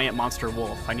train a giant monster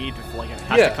wolf, I need to, like, it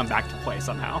has to come back to play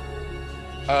somehow.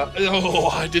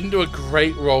 I didn't do a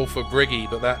great roll for Briggy,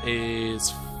 but that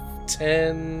is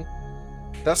 10.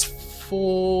 That's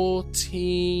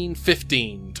 14,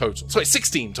 15 total. Sorry,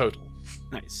 16 total.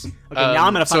 Nice. Okay, now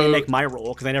I'm going to finally so- make my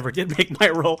roll, because I never did make my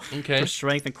roll. Okay. For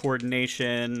strength and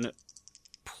coordination,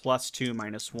 +2,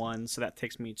 -1, so that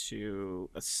takes me to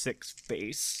a 6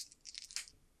 base.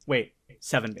 Wait,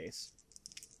 7 base.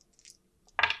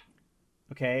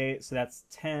 Okay, so that's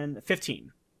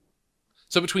 15.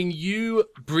 So between you,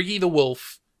 Briggy the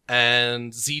Wolf,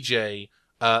 and ZJ,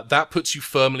 that puts you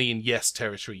firmly in yes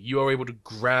territory. You are able to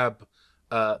grab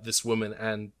this woman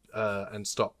and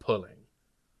start pulling.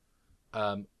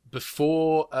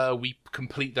 Before we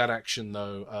complete that action,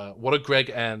 though, what are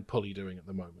Greg and Pulley doing at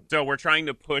the moment? So we're trying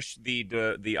to push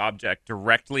the object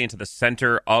directly into the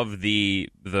center of the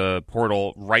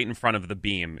portal, right in front of the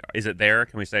beam. Is it there?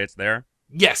 Can we say it's there?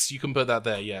 Yes, you can put that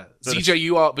there. Yeah, So ZJ,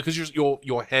 you are because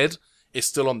your head is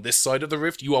still on this side of the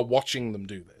rift. You are watching them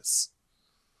do this.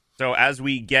 So as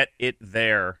we get it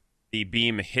there, the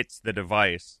beam hits the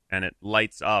device and it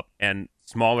lights up, and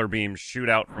smaller beams shoot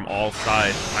out from all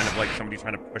sides, kind of like somebody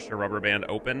trying to push a rubber band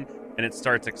open, and it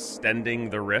starts extending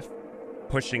the rift,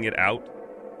 pushing it out,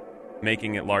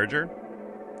 making it larger.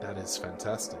 That is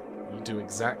fantastic. You do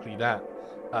exactly that.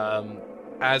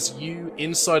 As you,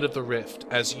 inside of the rift,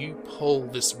 as you pull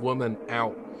this woman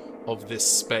out of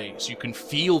this space, you can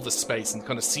feel the space and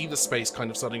kind of see the space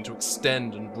kind of starting to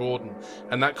extend and broaden,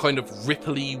 and that kind of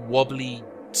ripply, wobbly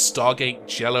Stargate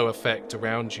Jello effect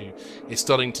around you is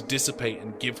starting to dissipate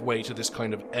and give way to this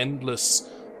kind of endless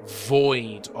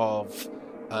void of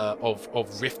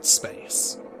rift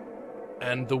space.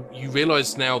 And you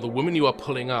realize now the woman you are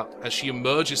pulling up, as she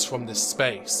emerges from this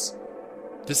space,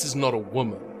 this is not a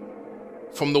woman.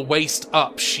 From the waist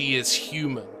up, she is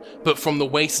human, but from the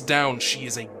waist down, she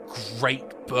is a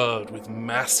great bird with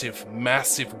massive,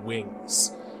 massive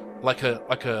wings, like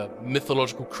a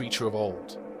mythological creature of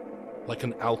old, like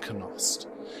an alkanost.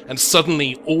 And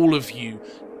suddenly, all of you,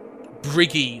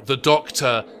 Briggy, the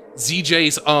Doctor,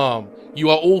 ZJ's arm, you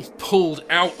are all pulled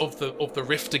out of the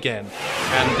rift again,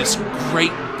 and this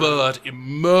great bird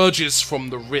emerges from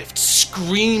the rift,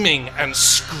 screaming and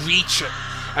screeching.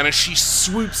 And as she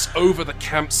swoops over the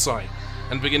campsite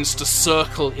and begins to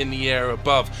circle in the air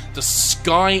above, the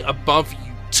sky above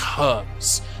you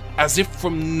turns, as if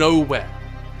from nowhere.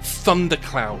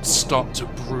 Thunderclouds start to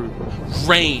brew,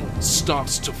 rain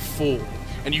starts to fall,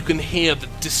 and you can hear the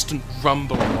distant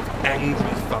rumble of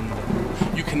angry thunder.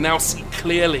 You can now see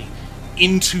clearly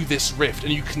into this rift,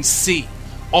 and you can see,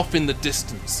 off in the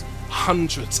distance,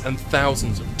 hundreds and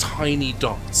thousands of tiny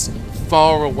dots,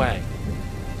 far away.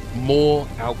 More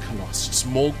alkanostes,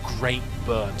 more great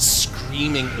birds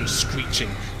screaming and screeching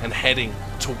and heading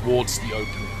towards the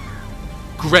opening.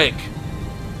 Greg,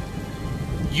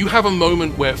 you have a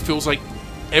moment where it feels like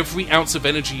every ounce of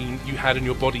energy you had in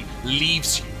your body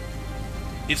leaves you.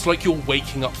 It's like you're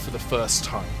waking up for the first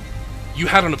time. You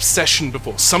had an obsession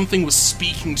before. Something was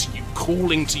speaking to you,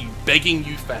 calling to you, begging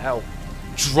you for help,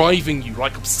 driving you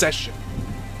like obsession.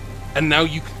 And now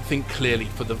you can think clearly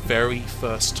for the very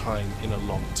first time in a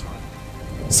long time.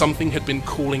 Something had been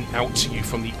calling out to you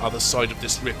from the other side of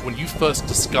this rift when you first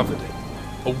discovered it,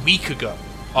 a week ago,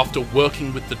 after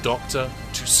working with the Doctor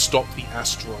to stop the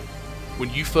asteroid.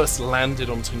 When you first landed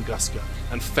on Tunguska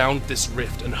and found this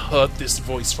rift and heard this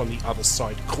voice from the other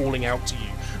side calling out to you,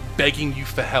 begging you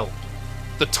for help.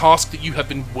 The task that you have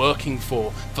been working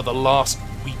for the last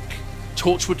week.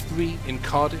 Torchwood 3 in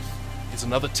Cardiff is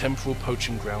another temporal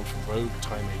poaching ground for rogue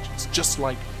time agents, just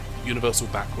like the Universal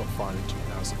Backlot file in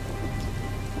 2000.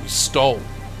 stole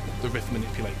the Rift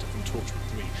Manipulator from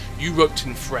Torchwood 3. You roped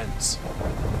in friends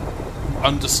who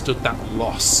understood that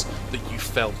loss that you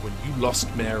felt when you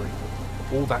lost Mary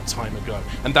all that time ago.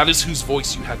 And that is whose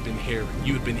voice you had been hearing.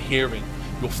 You had been hearing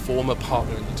your former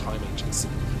partner in the Time Agency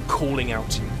calling out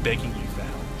to you, begging you for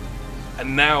help.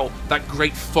 And now that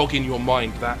great fog in your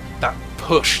mind, that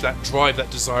push, that drive, that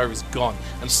desire is gone.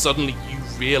 And suddenly you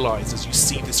realize, as you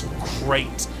see this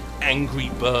great angry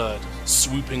bird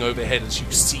swooping overhead, as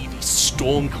you see these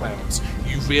storm clouds,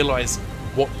 you realize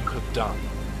what you have done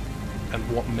and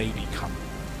what may be coming.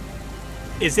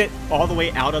 Is it all the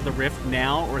way out of the rift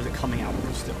now, or is it coming out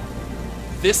more still?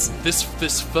 This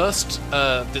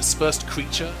first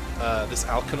creature, this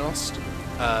Alkanost,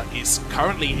 is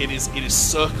currently it is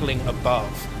circling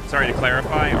above. Sorry to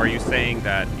clarify, are you saying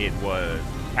that it was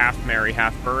half Mary,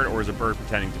 half bird, or is a bird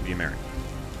pretending to be Mary?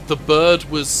 The bird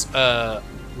was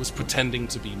pretending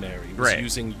to be Mary. It was Right.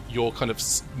 using your kind of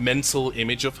mental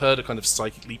image of her to kind of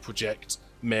psychically project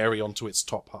Mary onto its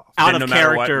top half. Out Then of no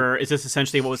matter character, is this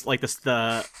essentially what was like this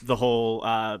the whole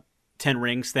 10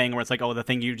 Rings thing, where it's like, oh, the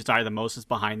thing you desire the most is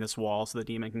behind this wall, so the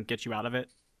demon can get you out of it?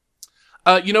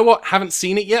 You know what? Haven't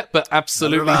seen it yet, but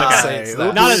absolutely Neither I'd have say I. it's Ooh.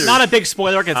 that. Not a big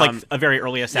spoiler, 'cause it's like a very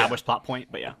early established plot point,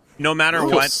 but yeah. No matter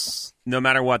Yes.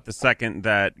 what, the second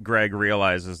that Greg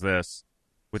realizes this,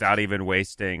 without even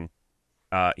wasting,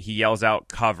 he yells out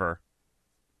cover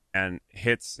and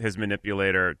hits his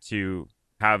manipulator to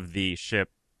have the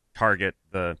ship target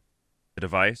the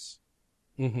device.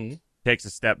 Mm-hmm. Takes a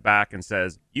step back and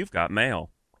says, "You've got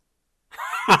mail."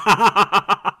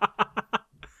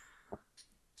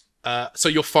 So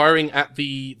you're firing at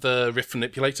the Rift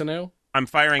Manipulator now? I'm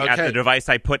firing at Okay. the device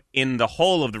I put in the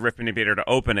hole of the Rift Manipulator to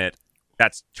open it.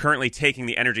 That's currently taking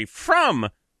the energy from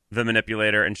the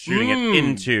manipulator and shooting it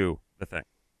into the thing.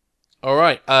 All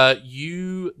right.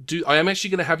 You do. I am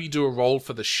actually going to have you do a roll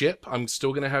for the ship. I'm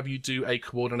still going to have you do a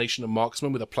coordination of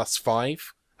marksman with a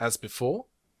 +5 as before.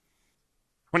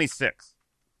 26.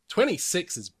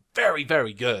 26 is very,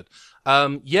 very good.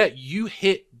 Yeah, you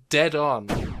hit dead on.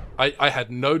 I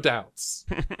had no doubts.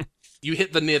 You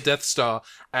hit the near Death Star,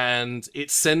 and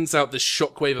it sends out this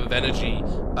shockwave of energy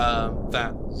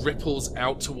that ripples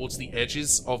out towards the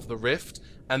edges of the rift,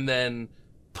 and then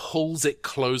pulls it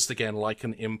closed again like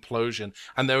an implosion.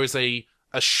 And there is a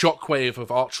shockwave of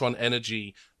Artron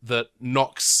energy that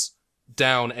knocks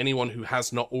down anyone who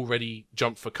has not already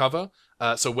jumped for cover.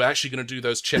 So we're actually going to do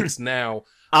those checks now.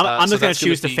 I'm So just going that's to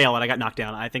gonna choose to be- fail it. I got knocked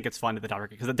down. I think it's fun to the doctor,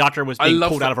 because the doctor was I being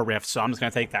love pulled that- out of a rift, so I'm just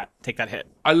going to take that hit.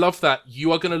 I love that.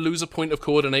 You are going to lose a point of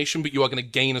coordination, but you are going to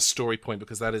gain a story point,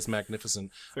 because that is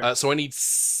magnificent. So I need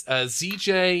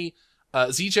ZJ,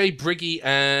 Briggy,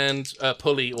 and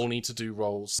Pulley all need to do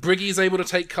rolls. Briggy is able to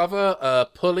take cover.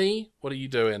 Pulley, what are you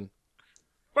doing?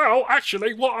 Well,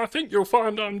 actually, what I think you'll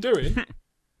find I'm doing.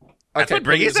 That's what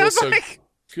Pulley Briggy is sounds also like.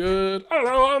 good.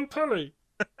 Hello, I'm Pulley.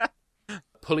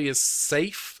 Pulley is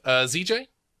safe. ZJ?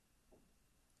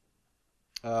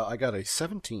 I got a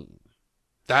 17.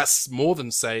 That's more than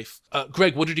safe.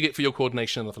 Greg, what did you get for your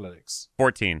coordination and athletics?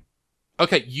 14.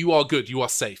 Okay, you are good. You are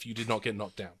safe. You did not get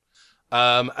knocked down.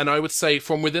 And I would say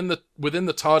from within the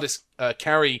TARDIS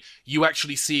carry, you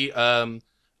actually see some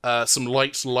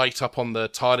lights light up on the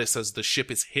TARDIS as the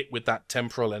ship is hit with that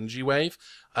temporal energy wave.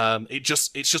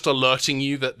 It's just alerting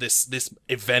you that this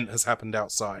event has happened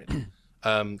outside,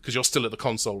 because you're still at the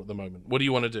console at the moment. What do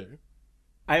you want to do?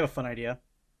 I have a fun idea.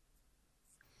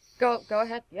 Go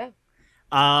ahead. Yeah.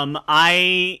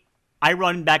 I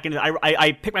run back into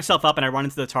I pick myself up and I run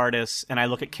into the TARDIS and I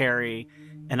look at Carrie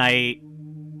and I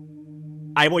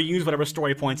will use whatever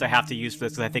story points I have to use for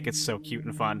this because I think it's so cute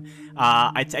and fun.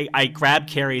 I grab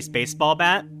Carrie's baseball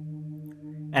bat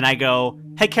and I go,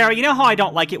 "Hey Carrie, you know how I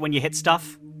don't like it when you hit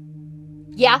stuff?"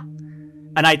 Yeah.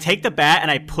 And I take the bat and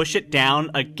I push it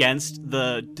down against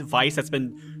the device that's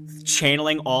been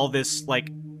channeling all this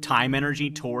like time energy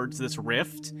towards this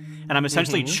rift. And I'm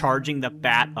essentially charging the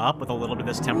bat up with a little bit of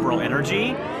this temporal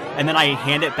energy. And then I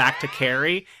hand it back to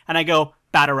Carrie and I go,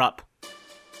 "Batter up."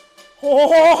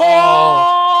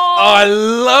 Oh, I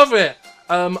love it.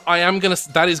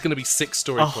 That is gonna be 6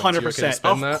 story points. You okay to 100%.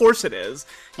 spend Of that? course it is.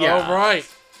 Yeah. All right.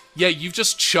 Yeah, you've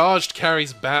just charged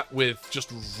Carrie's bat with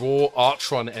just raw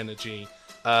Artron energy.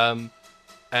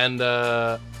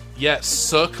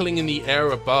 Circling in the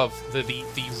air above, the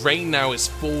rain now is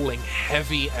falling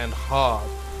heavy and hard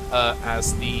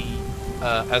as the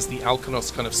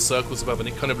Alkanos kind of circles above, and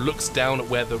it kind of looks down at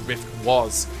where the rift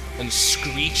was and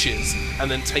screeches, and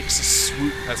then takes a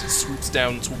swoop as it swoops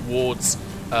down towards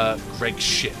Greg's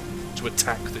ship to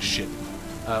attack the ship.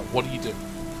 What do you do?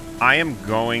 I am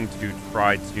going to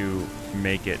try to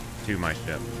make it to my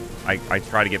ship. I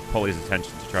try to get Pulley's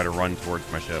attention to try to run towards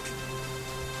my ship.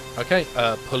 Okay,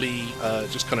 Pulley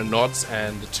just kind of nods,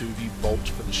 and the two of you bolt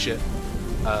for the ship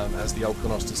as the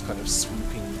Alkonost is kind of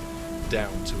swooping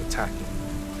down to attack him.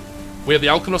 We have the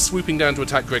Alkonost swooping down to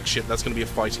attack Greg's ship. That's going to be a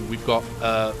fighting. We've got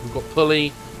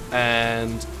Pulley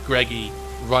and Greggy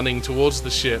running towards the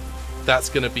ship. That's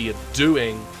going to be a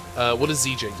doing. What is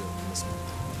ZJ doing in this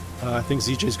one? I think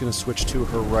ZJ's going to switch to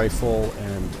her rifle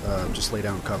and just lay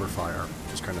down cover fire,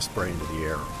 just kind of spray into the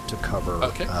air to cover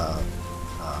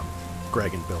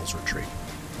Greg and Bill's retreat.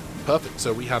 Perfect.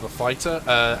 So we have a fighter,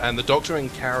 and the Doctor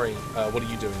and Carrie. What are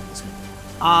you doing in this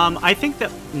one? I think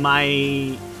that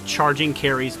my charging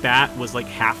Carrie's bat was like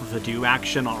half of the do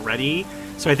action already.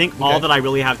 So I think all that I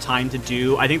really have time to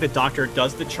do, I think the Doctor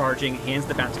does the charging, hands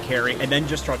the bat to Carrie, and then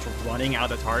just starts running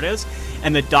out of the TARDIS.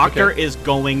 And the Doctor is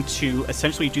going to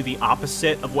essentially do the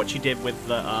opposite of what she did with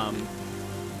the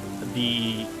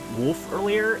wolf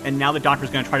earlier. And now the Doctor's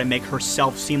going to try to make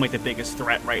herself seem like the biggest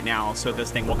threat right now, so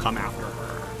this thing will come after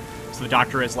her. So the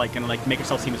Doctor is like going to like make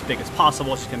herself seem as big as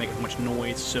possible. She's going to make as much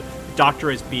noise. So the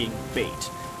Doctor is being bait.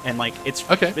 And like it's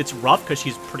rough because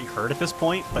she's pretty hurt at this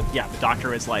point. But yeah, the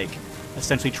Doctor is like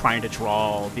essentially trying to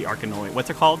draw the Arkanoid.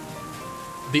 What's it called?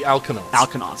 The Alkonos.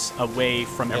 Alkonos away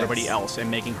from everybody else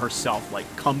and making herself like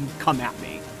come at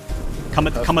me, come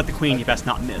at the Queen. You best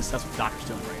not miss. That's what the Doctor's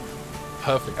doing right now.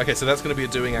 Perfect. Okay, so that's going to be a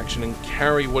doing action. And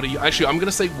Carrie, what are you? Actually, I'm going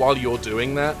to say while you're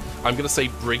doing that, I'm going to say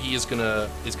Briggy is going to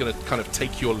kind of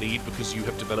take your lead because you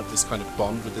have developed this kind of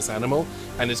bond with this animal,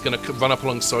 and is going to run up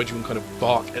alongside you and kind of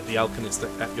bark at the Alkonost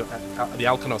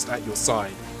at your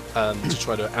side to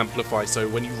try to amplify. So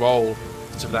when you roll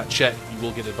to that check, you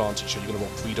will get advantage. So you're going to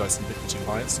roll 3 dice and pick the 2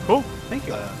 highest. Cool. Thank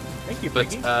you. Thank you,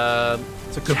 Briggy.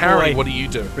 It's a good Carrie, boy. What are you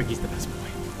doing? Briggy's the best boy.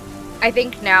 I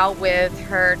think now with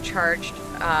her charged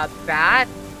bat,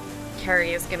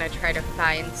 Carrie is going to try to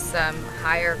find some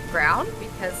higher ground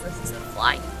because this is a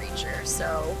flying creature.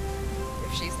 So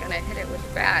if she's going to hit it with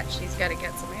the bat, she's got to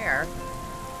get some air.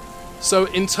 So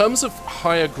in terms of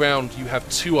higher ground, you have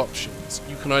 2 options.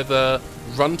 You can either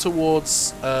run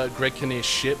towards Greg Kinnear's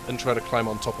ship and try to climb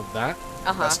on top of that.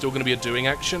 That's still going to be a doing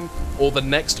action. Or the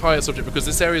next higher subject, because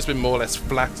this area has been more or less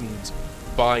flattened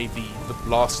by the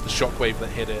blast, the shockwave that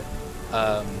hit it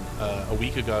a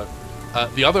week ago.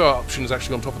 The other option is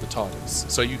actually on top of the TARDIS.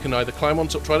 So you can either try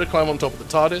to climb on top of the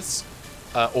TARDIS,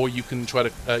 or you can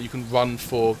you can run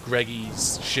for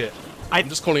Greggy's ship. I'm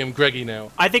just calling him Greggy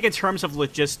now. I think in terms of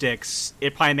logistics,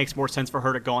 it probably makes more sense for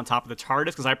her to go on top of the TARDIS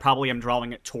because I probably am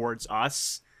drawing it towards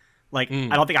us. Like, I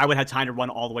don't think I would have time to run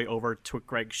all the way over to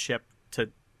Greg's ship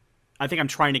I think I'm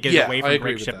trying to get it away from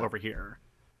Greg's ship over here.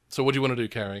 So what do you want to do,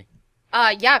 Carrie?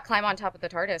 Climb on top of the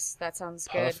TARDIS. That sounds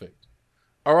good. Perfect.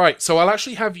 All right, so I'll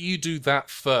actually have you do that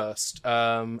first,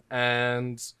 and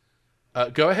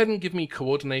go ahead and give me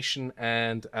coordination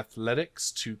and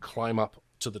athletics to climb up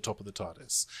to the top of the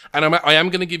TARDIS. And I am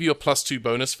going to give you a +2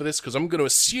 bonus for this, because I'm going to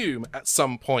assume at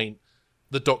some point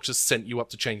the Doctor sent you up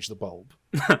to change the bulb.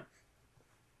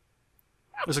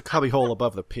 There's a cubby hole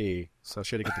above the P, so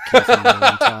she had to get the key from there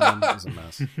one time. It was a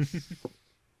mess.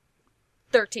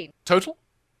 13. Total?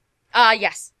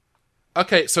 Yes.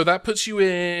 Okay, so that puts you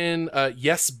in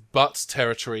yes but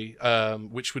territory,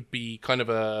 which would be kind of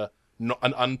an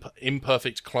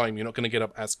imperfect climb. You're not going to get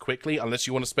up as quickly unless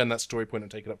you want to spend that story point and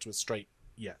take it up to a straight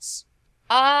yes.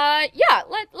 Yeah,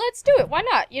 let's do it. Why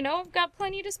not? You know, I've got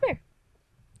plenty to spare.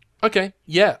 Okay,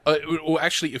 yeah. Or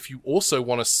actually, if you also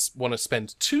want to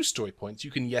spend 2 story points, you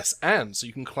can yes and, so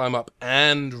you can climb up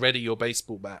and ready your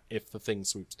baseball bat if the thing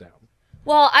swoops down.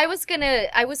 Well, I was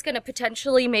gonna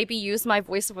potentially maybe use my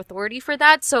voice of authority for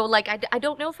that. So, like, I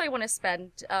don't know if I want to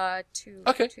spend 2.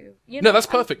 Okay. You know, no, that's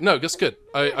perfect. No, that's good.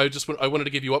 I wanted to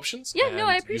give you options. Yeah, no,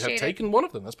 I appreciate it. You have taken one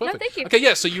of them. That's perfect. No, thank you. Okay,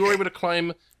 yeah. So you were able to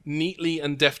climb neatly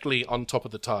and deftly on top of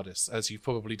the TARDIS, as you've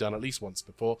probably done at least once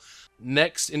before.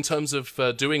 Next, in terms of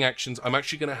doing actions, I'm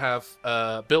actually going to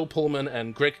have Bill Pullman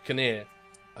and Greg Kinnear,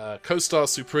 co-star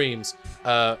Supremes.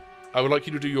 I would like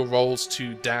you to do your rolls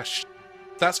to dash.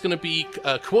 That's going to be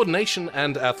coordination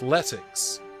and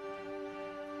athletics.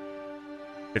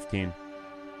 15.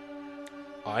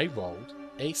 I rolled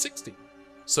a 16.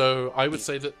 So I would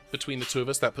say that between the 2 of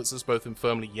us, that puts us both in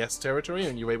firmly yes territory,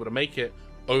 and you're able to make it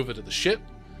over to the ship.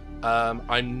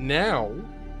 I'm now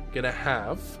going to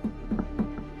have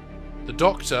the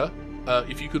Doctor,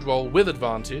 if you could roll with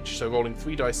advantage, so rolling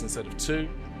 3 dice instead of 2,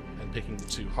 and picking the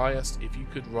 2 highest. If you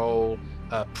could roll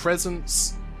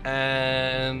presence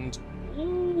and...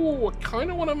 Ooh, I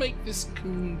kind of want to make this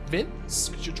convince,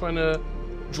 because you're trying to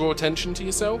draw attention to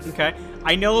yourself. Okay.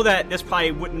 I know that this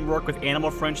probably wouldn't work with animal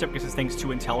friendship because this thing's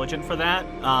too intelligent for that.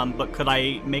 But could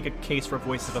I make a case for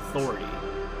voice of authority?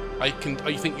 I think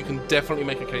you can definitely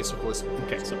make a case for voice of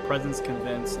authority. Okay, so presence,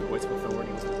 convince, and voice of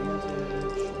authority is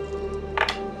advantage.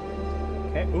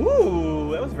 Okay.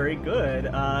 Ooh, that was very good.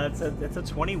 It's a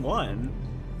 21.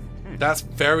 That's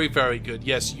very, very good.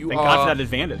 Yes, you Thank are. God for that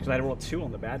advantage because I had to roll 2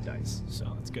 on the bad dice, so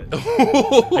that's good. I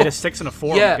had a 6 and a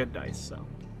 4 on Yeah. the good dice, so.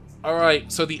 All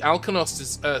right, so the Alkanost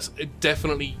is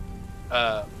definitely.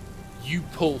 You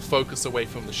pull focus away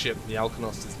from the ship. The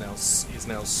Alkanost is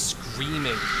now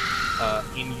screaming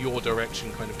in your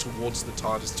direction, kind of towards the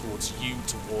TARDIS, towards you,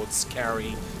 towards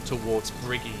Carrie, towards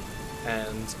Briggy,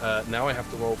 and now I have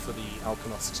to roll for the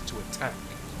Alkanost to attack.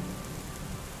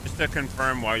 Just to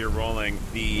confirm while you're rolling,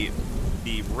 the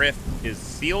rift is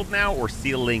sealed now or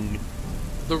sealing?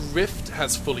 The rift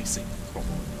has fully sealed.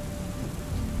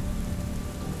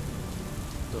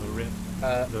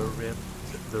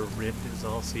 The rift is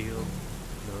all sealed.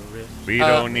 The rift. We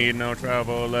don't need no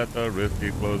travel. Let the rift be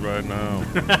closed right now.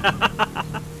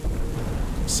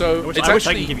 So Which it's I wish I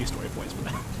actually could give you story points for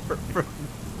that. For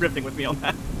rifting with me on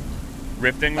that.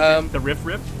 Rifting? The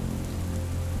riff?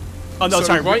 Oh no, So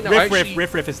sorry. right now,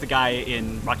 Riff is the guy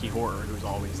in Rocky Horror who's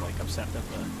always like upset that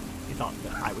he thought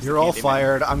that I was. You're the all Candyman.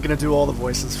 fired. I'm going to do all the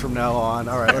voices from now on.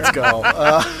 All right, let's go.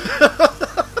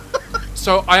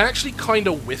 So I actually kind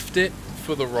of whiffed it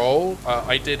for the roll.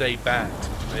 I did a bad.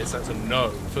 That's a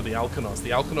no for the Alkanost. The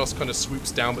Alkanost kind of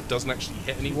swoops down but doesn't actually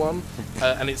hit anyone.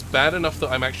 And it's bad enough that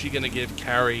I'm actually going to give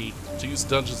Carrie, to use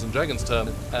Dungeons & Dragons term,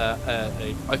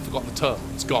 I forgot the term.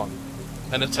 It's gone.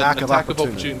 An attack of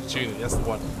opportunity. That's the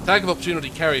one. Attack of opportunity.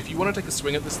 Carrie, if you want to take a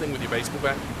swing at this thing with your baseball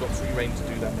bat, you've got free reign to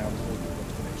do that now before you go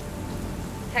to the next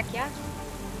one. Heck yeah.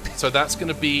 So that's going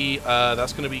to be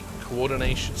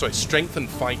coordination. Sorry, strength and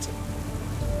fighting.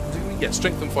 Yeah,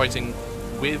 strength and fighting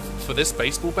for this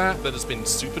baseball bat that has been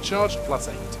supercharged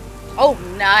 +8. Oh,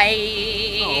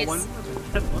 nice. Oh,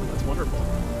 that's wonderful.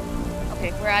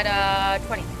 Okay, we're at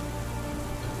 20.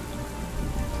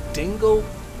 Dingle,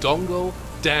 dongle,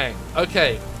 dang.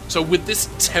 Okay, so with this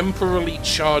temporarily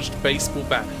charged baseball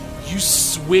bat, you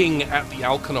swing at the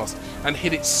Alkanost and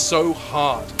hit it so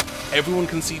hard. Everyone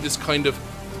can see this kind of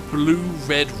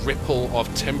blue-red ripple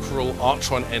of temporal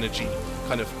Artron energy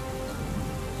kind of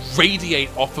radiate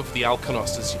off of the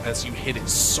Alkanost as you hit it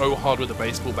so hard with the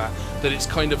baseball bat that it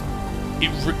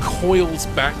recoils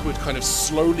backward, kind of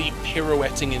slowly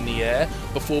pirouetting in the air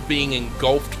before being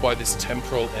engulfed by this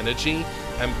temporal energy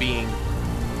and being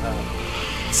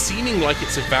seeming like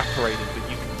it's evaporated,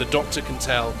 but the Doctor can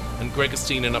tell, and Greg has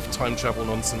seen enough time travel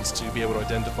nonsense to be able to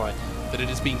identify that it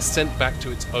is being sent back to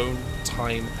its own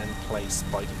time and place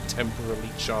by the temporally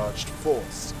charged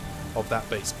force of that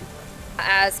baseball bat.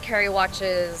 As Carrie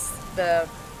watches the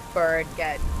bird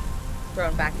get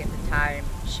thrown back into time,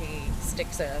 she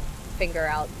sticks a finger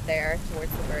out there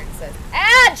towards the bird and says,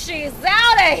 "And she's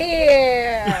out of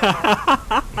here!"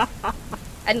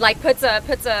 And like puts a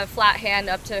flat hand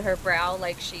up to her brow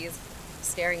like she's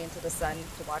staring into the sun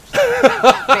to watch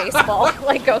the baseball.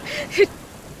 Like go.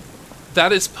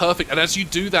 That is perfect. And as you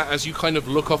do that, as you kind of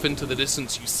look off into the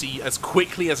distance, you see as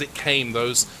quickly as it came,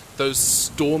 those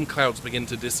storm clouds begin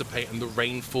to dissipate and the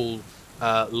rainfall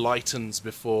lightens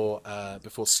before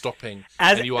stopping,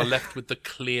 and you are left with the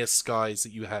clear skies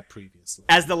that you had previously.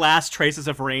 As the last traces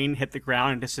of rain hit the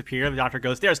ground and disappear, the Doctor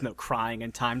goes, "There's no crying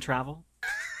in time travel."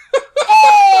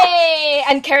 Hey!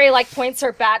 And Carrie like points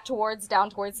her bat down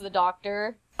towards the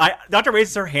Doctor. Doctor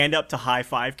raises her hand up to high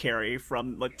five Carrie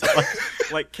from like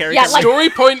Carrie. Yeah, like- Story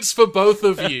points for both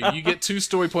of you. You get 2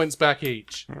 story points back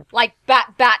each. Like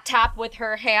bat tap with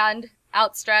her hand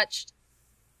outstretched.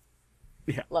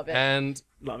 Yeah. Love it. And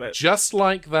Love it. just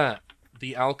like that,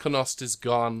 the Alkanost is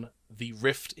gone, the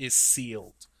rift is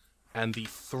sealed, and the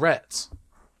threat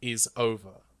is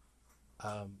over.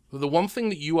 The one thing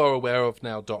that you are aware of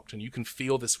now, Doctor, and you can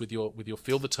feel this with your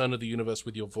feel the turn of the universe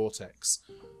with your vortex.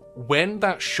 When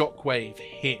that shockwave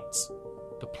hit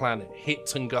the planet, hit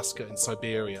Tunguska in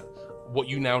Siberia, what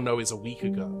you now know is a week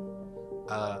ago,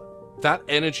 that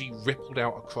energy rippled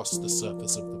out across the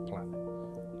surface of the planet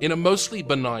in a mostly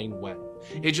benign way.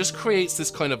 It just creates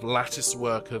this kind of lattice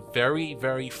work of very,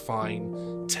 very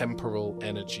fine temporal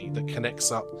energy that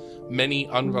connects up many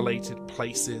unrelated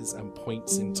places and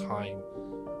points in time.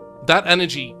 That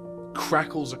energy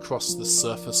crackles across the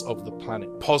surface of the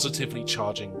planet, positively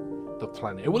charging the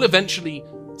planet. It will eventually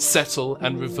settle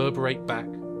and reverberate back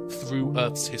through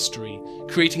Earth's history,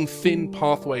 creating thin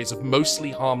pathways of mostly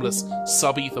harmless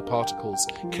sub-ether particles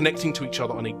connecting to each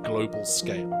other on a global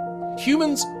scale.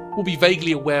 Humans will be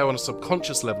vaguely aware on a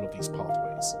subconscious level of these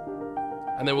pathways.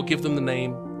 and they will give them the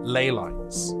name ley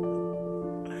lines.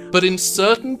 But in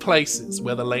certain places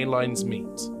where the ley lines meet,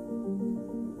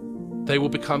 they will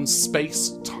become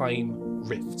space-time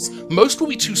rifts. Most will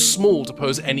be too small to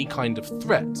pose any kind of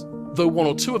threat, though one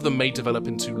or two of them may develop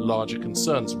into larger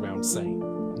concerns around, say,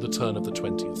 the turn of the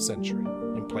 20th century,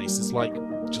 in places like,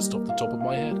 just off the top of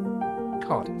my head,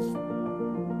 Cardiff.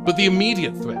 But the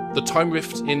immediate threat, the time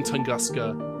rift in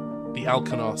Tunguska, the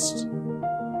Alcanost,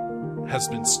 has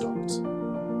been stopped.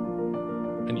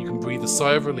 And you can breathe a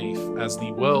sigh of relief as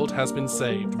the world has been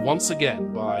saved once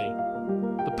again by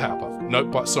the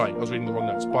Powerpuff. Sorry, I was reading the wrong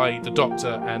notes. By the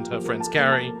Doctor and her friends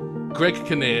Carrie, Greg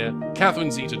Kinnear,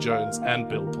 Catherine Zeta-Jones, and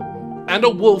Bill Pullman. And a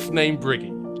wolf named Briggy.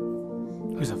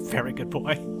 Who's a very good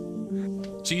boy.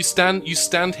 So you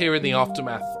stand here in the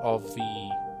aftermath of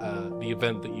the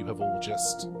event that you have all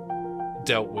just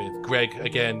dealt with. Greg,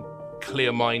 again,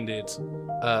 clear-minded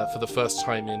for the first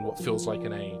time in what feels like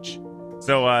an age.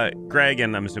 So Greg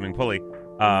and I'm assuming Pulley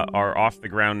are off the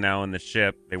ground now in the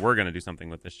ship. They were going to do something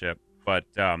with the ship, but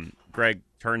Greg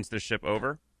turns the ship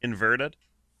over, inverted,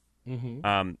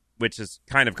 which is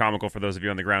kind of comical for those of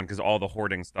you on the ground because all the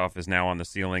hoarding stuff is now on the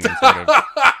ceiling and sort of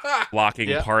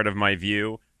blocking part of my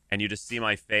view. And you just see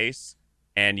my face,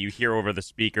 and you hear over the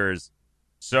speakers,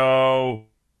 "So,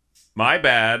 my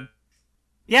bad."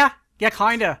 Yeah,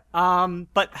 kinda.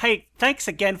 But hey, thanks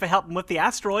again for helping with the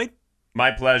asteroid.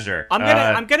 My pleasure.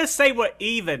 I'm gonna say we're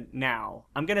even now.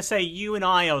 I'm gonna say you and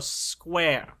I are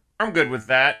square. I'm good with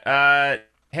that.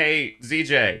 Hey,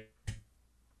 ZJ.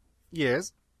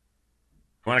 Yes?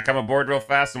 Want to come aboard real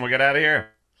fast and we'll get out of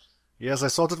here? Yes, I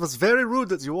thought it was very rude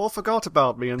that you all forgot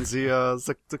about me in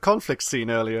the conflict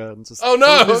scene earlier. And just oh no,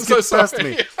 I'm so past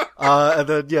sorry. Me. And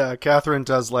then, Catherine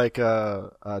does like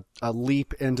a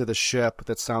leap into the ship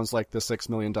that sounds like the $6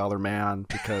 Million Man,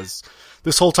 because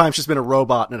this whole time she's been a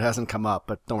robot and it hasn't come up,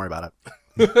 but don't worry about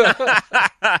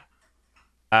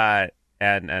it.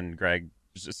 And Greg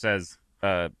just says,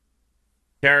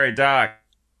 Carrie, Doc,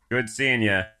 good seeing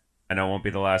you. I know it won't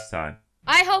be the last time.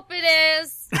 I hope it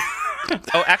is.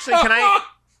 Oh, actually, can I?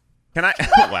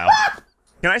 Wow.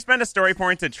 Can I spend a story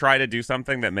point to try to do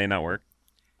something that may not work?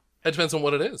 It depends on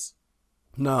what it is.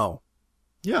 No.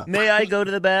 Yeah. May I go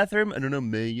to the bathroom? I don't know.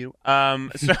 May you?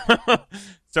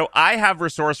 So I have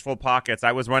resourceful pockets.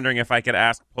 I was wondering if I could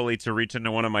ask Pulley to reach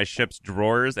into one of my ship's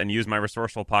drawers and use my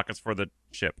resourceful pockets for the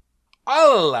ship.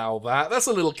 I'll allow that. That's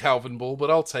a little Calvin ball,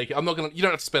 but I'll take it. I'm not gonna. You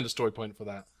don't have to spend a story point for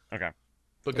that. Okay.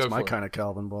 But That's go for my it. kind of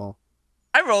Calvin ball.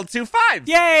 I rolled 2 5s.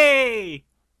 Yay!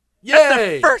 That's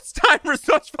the first time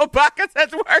resourceful pockets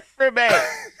has worked for me.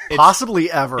 Possibly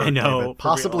ever. I know. David.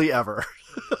 Possibly ever.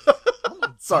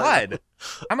 Sorry. God.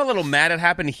 I'm a little mad it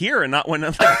happened here and not when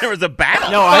there was a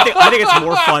battle. No, I think it's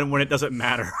more fun when it doesn't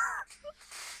matter.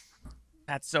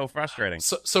 That's so frustrating.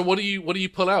 So what do you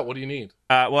pull out? What do you need?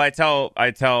 Well, I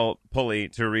tell Pulley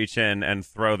to reach in and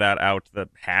throw that out the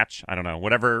hatch. I don't know,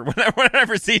 whatever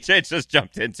CJ just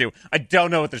jumped into. I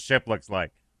don't know what the ship looks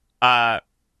like.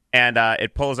 And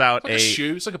it pulls out like a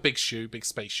shoe. It's like a big shoe, big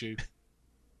space shoe.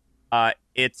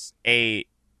 It's a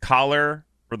collar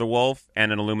for the wolf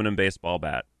and an aluminum baseball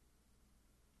bat.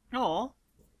 Aw.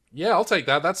 Yeah, I'll take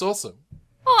that. That's awesome.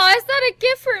 Aw, is that a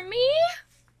gift for me?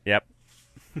 Yep.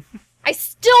 I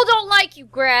still don't like you,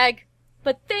 Greg,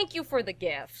 but thank you for the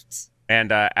gift.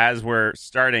 And as we're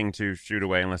starting to shoot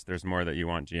away, unless there's more that you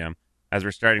want, GM, as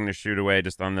we're starting to shoot away,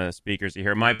 just on the speakers, you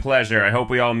hear, "My pleasure. I hope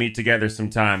we all meet together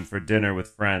sometime for dinner with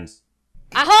friends."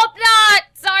 I hope not.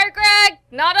 Sorry, Greg.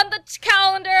 Not on the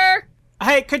calendar.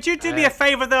 Hey, could you do me a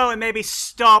favor, though, and maybe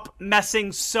stop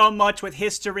messing so much with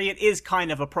history? It is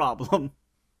kind of a problem.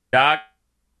 Doc,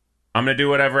 I'm going to do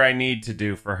whatever I need to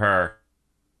do for her.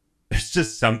 There's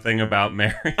just something about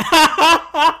Mary.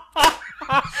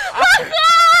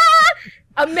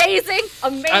 Amazing.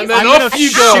 And then off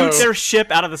you go. Shoot their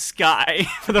ship out of the sky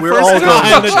for the We're first all going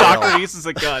time. to The jail. Doctor uses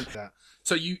a gun.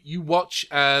 So you watch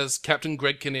as Captain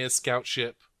Greg Kinnear's scout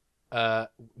ship,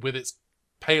 with its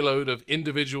payload of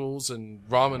individuals and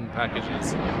ramen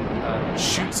packages,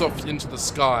 shoots off into the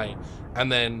sky, and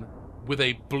then with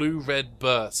a blue-red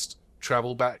burst,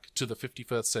 travel back to the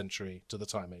 51st century to the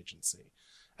Time Agency.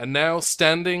 And now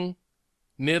standing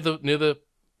near the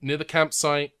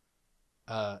campsite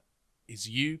is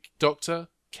you, Doctor,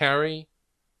 Carrie,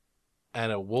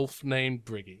 and a wolf named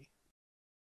Briggy.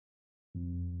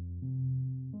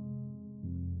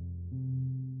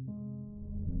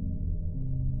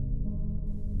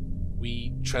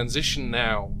 We transition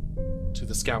now to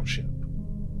the scout ship,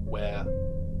 where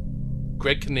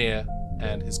Greg Kinnear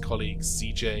and his colleagues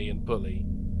CJ and Pulley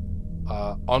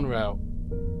are en route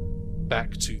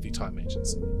back to the Time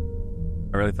Agency.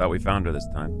 I really thought we found her this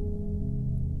time.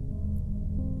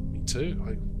 Me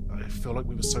too. I feel like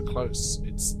we were so close.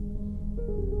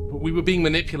 But we were being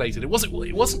manipulated. It wasn't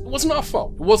our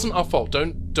fault. It wasn't our fault.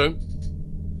 Don't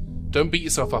beat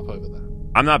yourself up over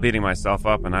that. I'm not beating myself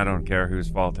up, and I don't care whose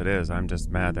fault it is. I'm just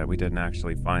mad that we didn't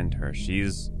actually find her.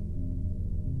 She's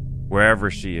wherever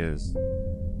she is,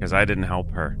 because I didn't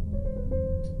help her.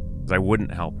 Because I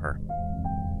wouldn't help her.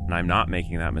 And I'm not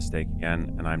making that mistake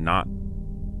again, and I'm not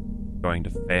going to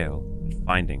fail at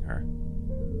finding her.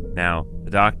 Now,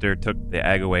 the doctor took the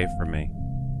egg away from me,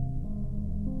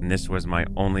 and this was my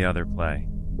only other play.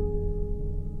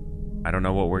 I don't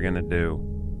know what we're gonna do,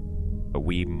 but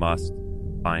we must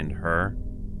find her,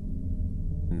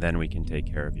 and then we can take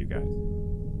care of you guys.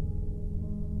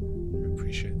 I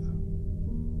appreciate that.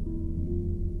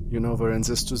 You know we're in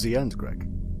this to the end, Greg.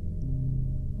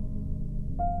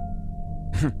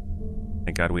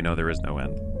 Thank God we know there is no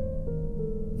end.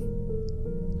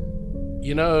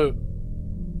 You know,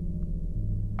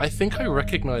 I think I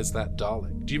recognize that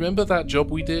Dalek. Do you remember that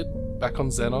job we did back on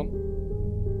Xenon?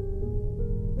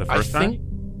 The first time?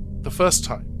 The first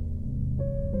time.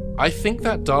 I think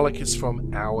that Dalek is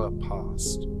from our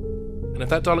past. And if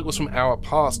that Dalek was from our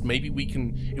past, maybe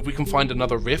if we can find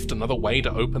another rift, another way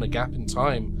to open a gap in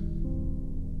time.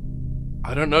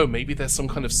 I don't know, maybe there's some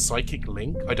kind of psychic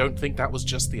link. I don't think that was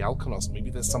just the Alkanost. Maybe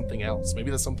there's something else.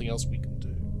 Maybe there's something else we can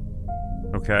do.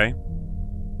 Okay.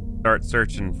 Start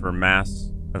searching for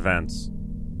mass events.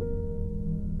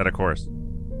 Set a course.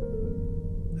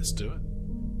 Let's do it.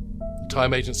 The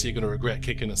Time Agency are going to regret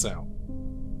kicking us out.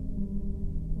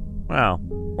 Well,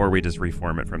 or we just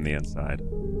reform it from the inside.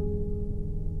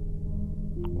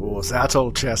 Oh, that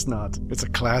old chestnut. It's a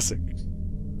classic.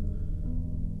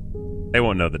 They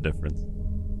won't know the difference.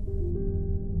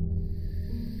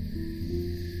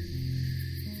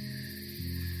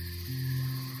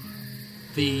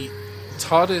 The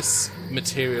TARDIS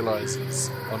materializes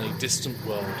on a distant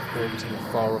world orbiting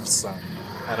a far-off sun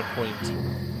at a point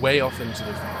way off into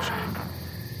the future.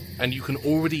 And you can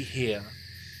already hear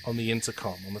on the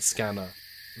intercom, on the scanner,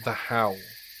 the howl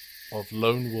of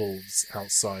lone wolves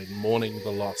outside mourning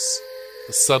the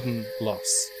sudden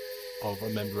loss of a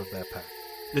member of their pack.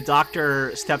 The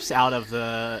Doctor steps out of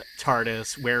the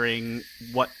TARDIS wearing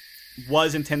what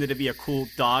was intended to be a cool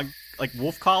dog, like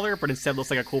wolf collar, but instead looks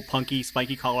like a cool punky,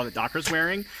 spiky collar the Doctor's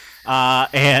wearing.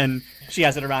 And she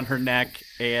has it around her neck.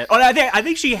 And I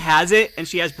think she has it, and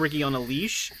she has Briggy on a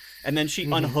leash. And then she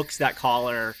unhooks that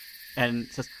collar and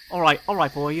says, all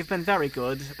right, boy, you've been very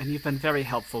good, and you've been very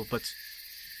helpful, but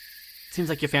it seems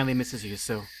like your family misses you,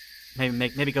 so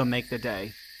maybe go make their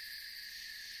day.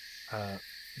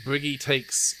 Briggy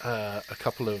takes a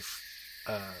couple of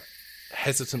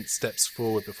hesitant steps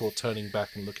forward before turning back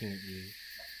and looking at you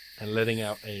and letting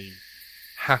out a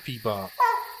happy bark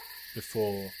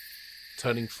before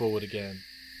turning forward again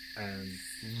and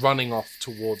running off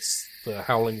towards the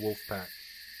howling wolf pack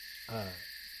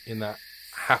in that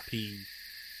happy,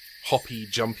 hoppy,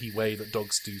 jumpy way that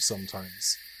dogs do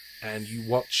sometimes. And you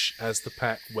watch as the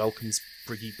pack welcomes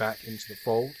Briggy back into the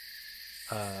fold.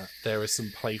 There is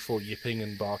some playful yipping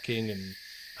and barking and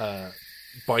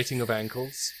biting of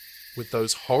ankles with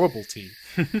those horrible teeth.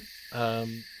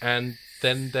 And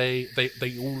then they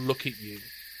all look at you,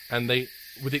 and they,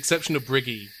 with the exception of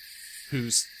Briggy,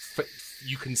 who's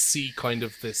you can see kind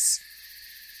of this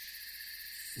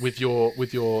with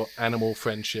your animal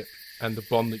friendship and the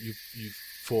bond that you've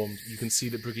formed. You can see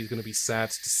that Briggy's going to be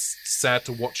sad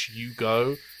to watch you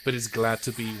go, but is glad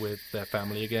to be with their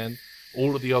family again.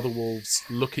 All of the other wolves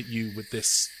look at you with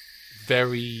this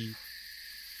very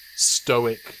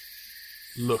stoic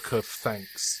look of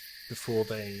thanks before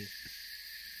they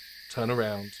turn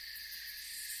around,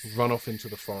 run off into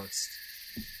the forest,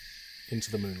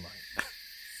 into the moonlight.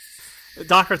 The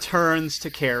Doctor turns to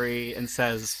Carrie and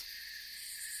says,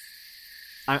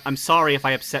 I'm sorry if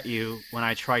I upset you when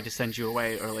I tried to send you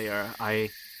away earlier.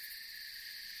 It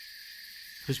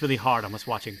was really hard almost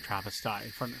watching Travis die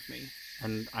in front of me.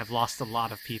 And I've lost a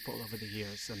lot of people over the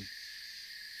years. And,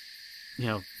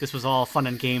 this was all fun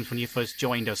and games when you first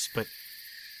joined us, but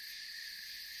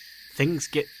things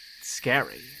get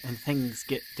scary and things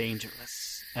get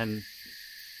dangerous. And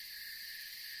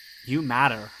you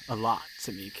matter a lot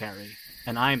to me, Carrie.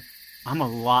 And I'm a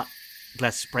lot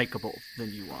less breakable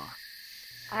than you are.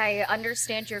 I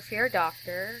understand your fear,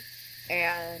 Doctor,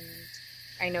 and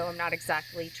I know I'm not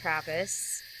exactly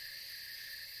Travis,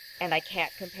 and I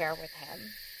can't compare with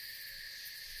him.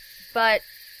 But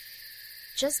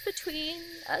just between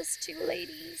us two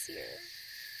ladies here,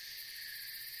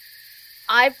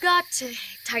 I've got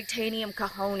titanium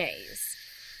cojones,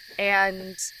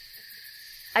 and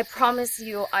I promise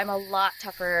you I'm a lot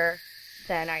tougher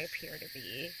than I appear to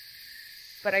be.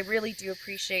 but I really do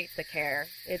appreciate the care.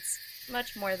 It's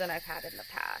much more than I've had in the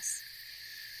past.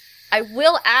 I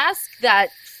will ask that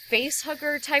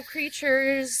facehugger type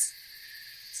creatures,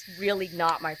 it's really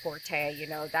not my forte, you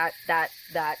know, that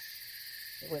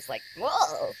it was like,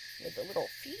 whoa, with the little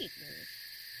feet.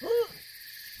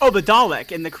 Oh, the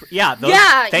Dalek and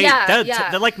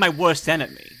they're like my worst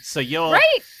enemy. So you're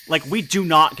right. Like, we do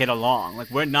not get along. Like,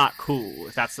 we're not cool.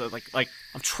 If that's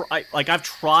I've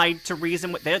tried to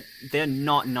reason with they're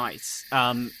not nice.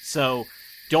 So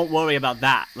don't worry about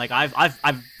that. Like,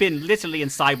 I've been literally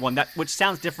inside one which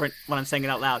sounds different when I'm saying it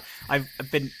out loud. I've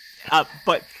been,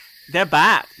 but they're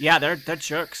bad. Yeah, they're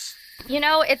jerks. You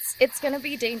know, it's gonna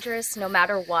be dangerous no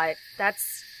matter what.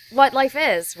 That's what life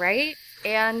is, right?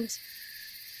 And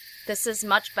this is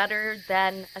much better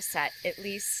than a set. At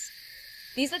least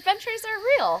these adventures are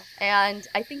real. And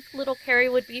I think little Carrie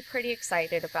would be pretty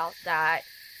excited about that.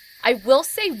 I will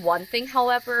say one thing,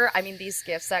 however. I mean, these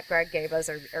gifts that Greg gave us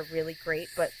are really great,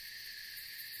 but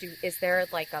is there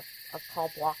like a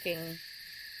Paul blocking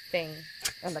thing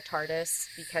in the TARDIS?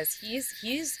 Because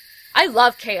he's I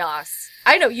love chaos.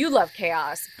 I know you love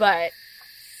chaos, but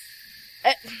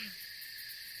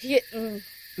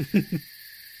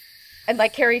and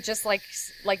like Carrie just like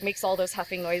makes all those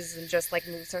huffing noises and just like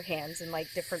moves her hands in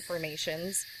like different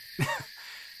formations.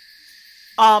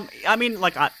 I mean,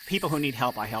 like, people who need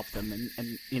help, I help them,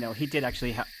 and you know, he did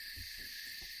actually help.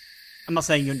 I'm not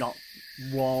saying you're not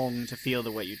wrong to feel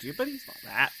the way you do, but he's not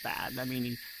that bad. I mean,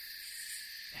 he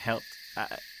helped.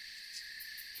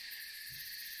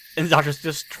 And the Doctor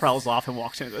just trails off and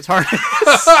walks into the TARDIS.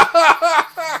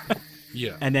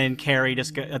 Yeah. And then Carrie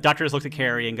the Doctor just looks at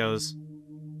Carrie and goes,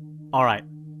 "All right,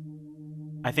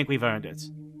 I think we've earned it.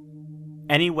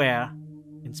 Anywhere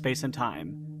in space and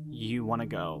time you want to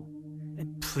go,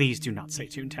 and please do not say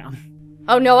Toontown."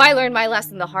 Oh no, I learned my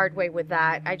lesson the hard way with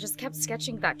that. I just kept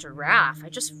sketching that giraffe. I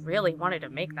just really wanted to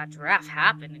make that giraffe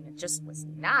happen, and it just was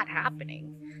not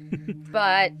happening.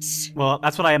 But well,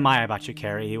 that's what I admire about you,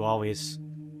 Carrie. You always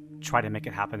try to make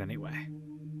it happen anyway.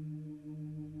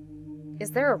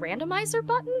 Is there a randomizer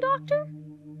button, Doctor?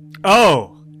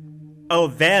 Oh,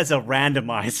 there's a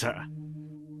randomizer.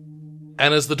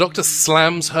 And as the Doctor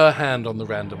slams her hand on the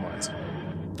randomizer,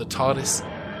 the TARDIS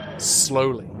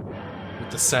slowly, with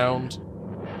the sound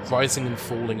rising and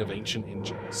falling of ancient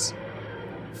engines,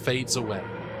 fades away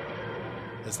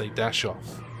as they dash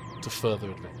off to further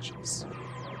adventures.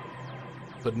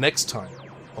 But next time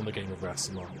on the Game of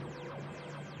Rassilon,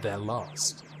 their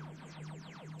last.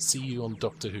 See you on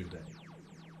Doctor Who Day.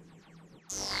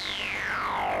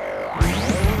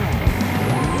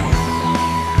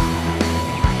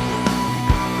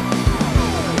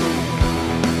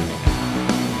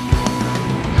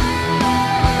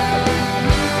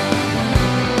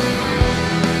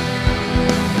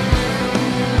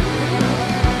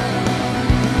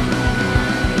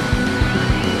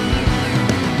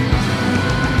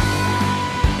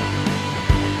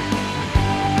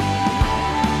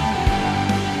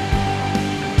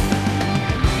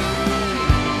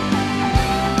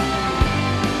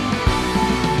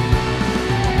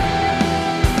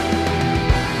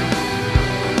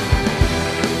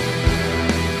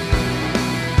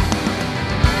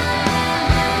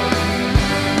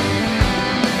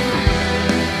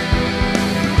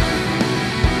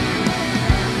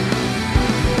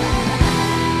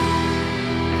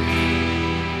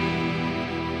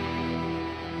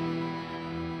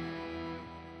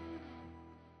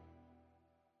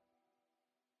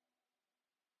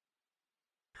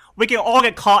 We can all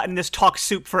get caught in this talk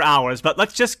soup for hours, but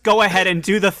let's just go ahead and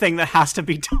do the thing that has to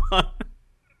be done.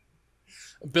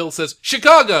 Bill says,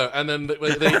 Chicago! And then they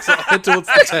head towards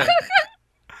the tent.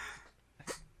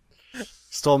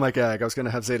 Stole my gag. I was going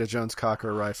to have Zeta Jones cock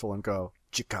her rifle and go,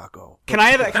 Chicago. Can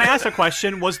I ask a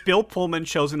question? Was Bill Pullman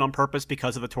chosen on purpose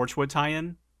because of the Torchwood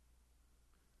tie-in?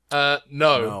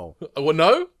 No. Well,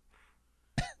 no?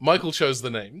 Michael chose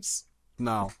the names.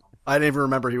 No. I didn't even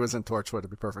remember he was in Torchwood, to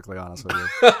be perfectly honest with you.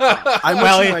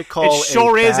 It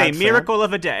sure is a miracle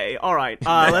of a day. All right,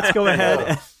 let's go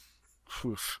ahead.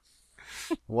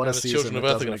 What a the season. Children of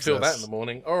Earth are going to feel that in the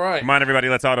morning. All right. Come on, everybody,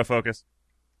 let's autofocus.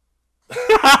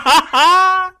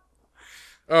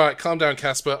 All right, calm down,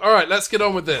 Casper. All right, let's get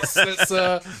on with this. Let's.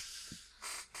 All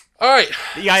right.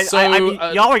 Yeah, I mean,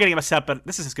 y'all are getting upset, but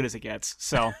this is as good as it gets.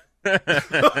 So.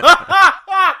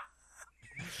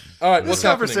 All right, what's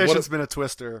happening? This conversation's been a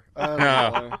twister. I don't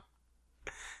know.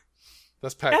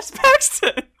 That's Paxton. That's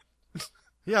Paxton.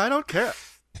 Yeah, I don't care.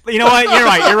 You know what?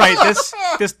 You're right.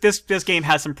 This game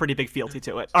has some pretty big fealty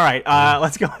to it. All right,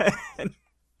 let's go ahead.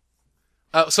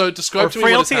 So describe to me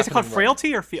Frailty. what is happening. Is it called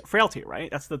Frailty or Frailty?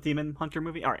 Right? That's the Demon Hunter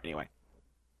movie. All right. Anyway.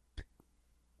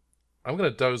 I'm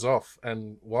gonna doze off,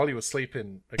 and while you were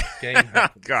sleeping, a game Oh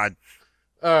happened. God.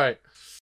 All right.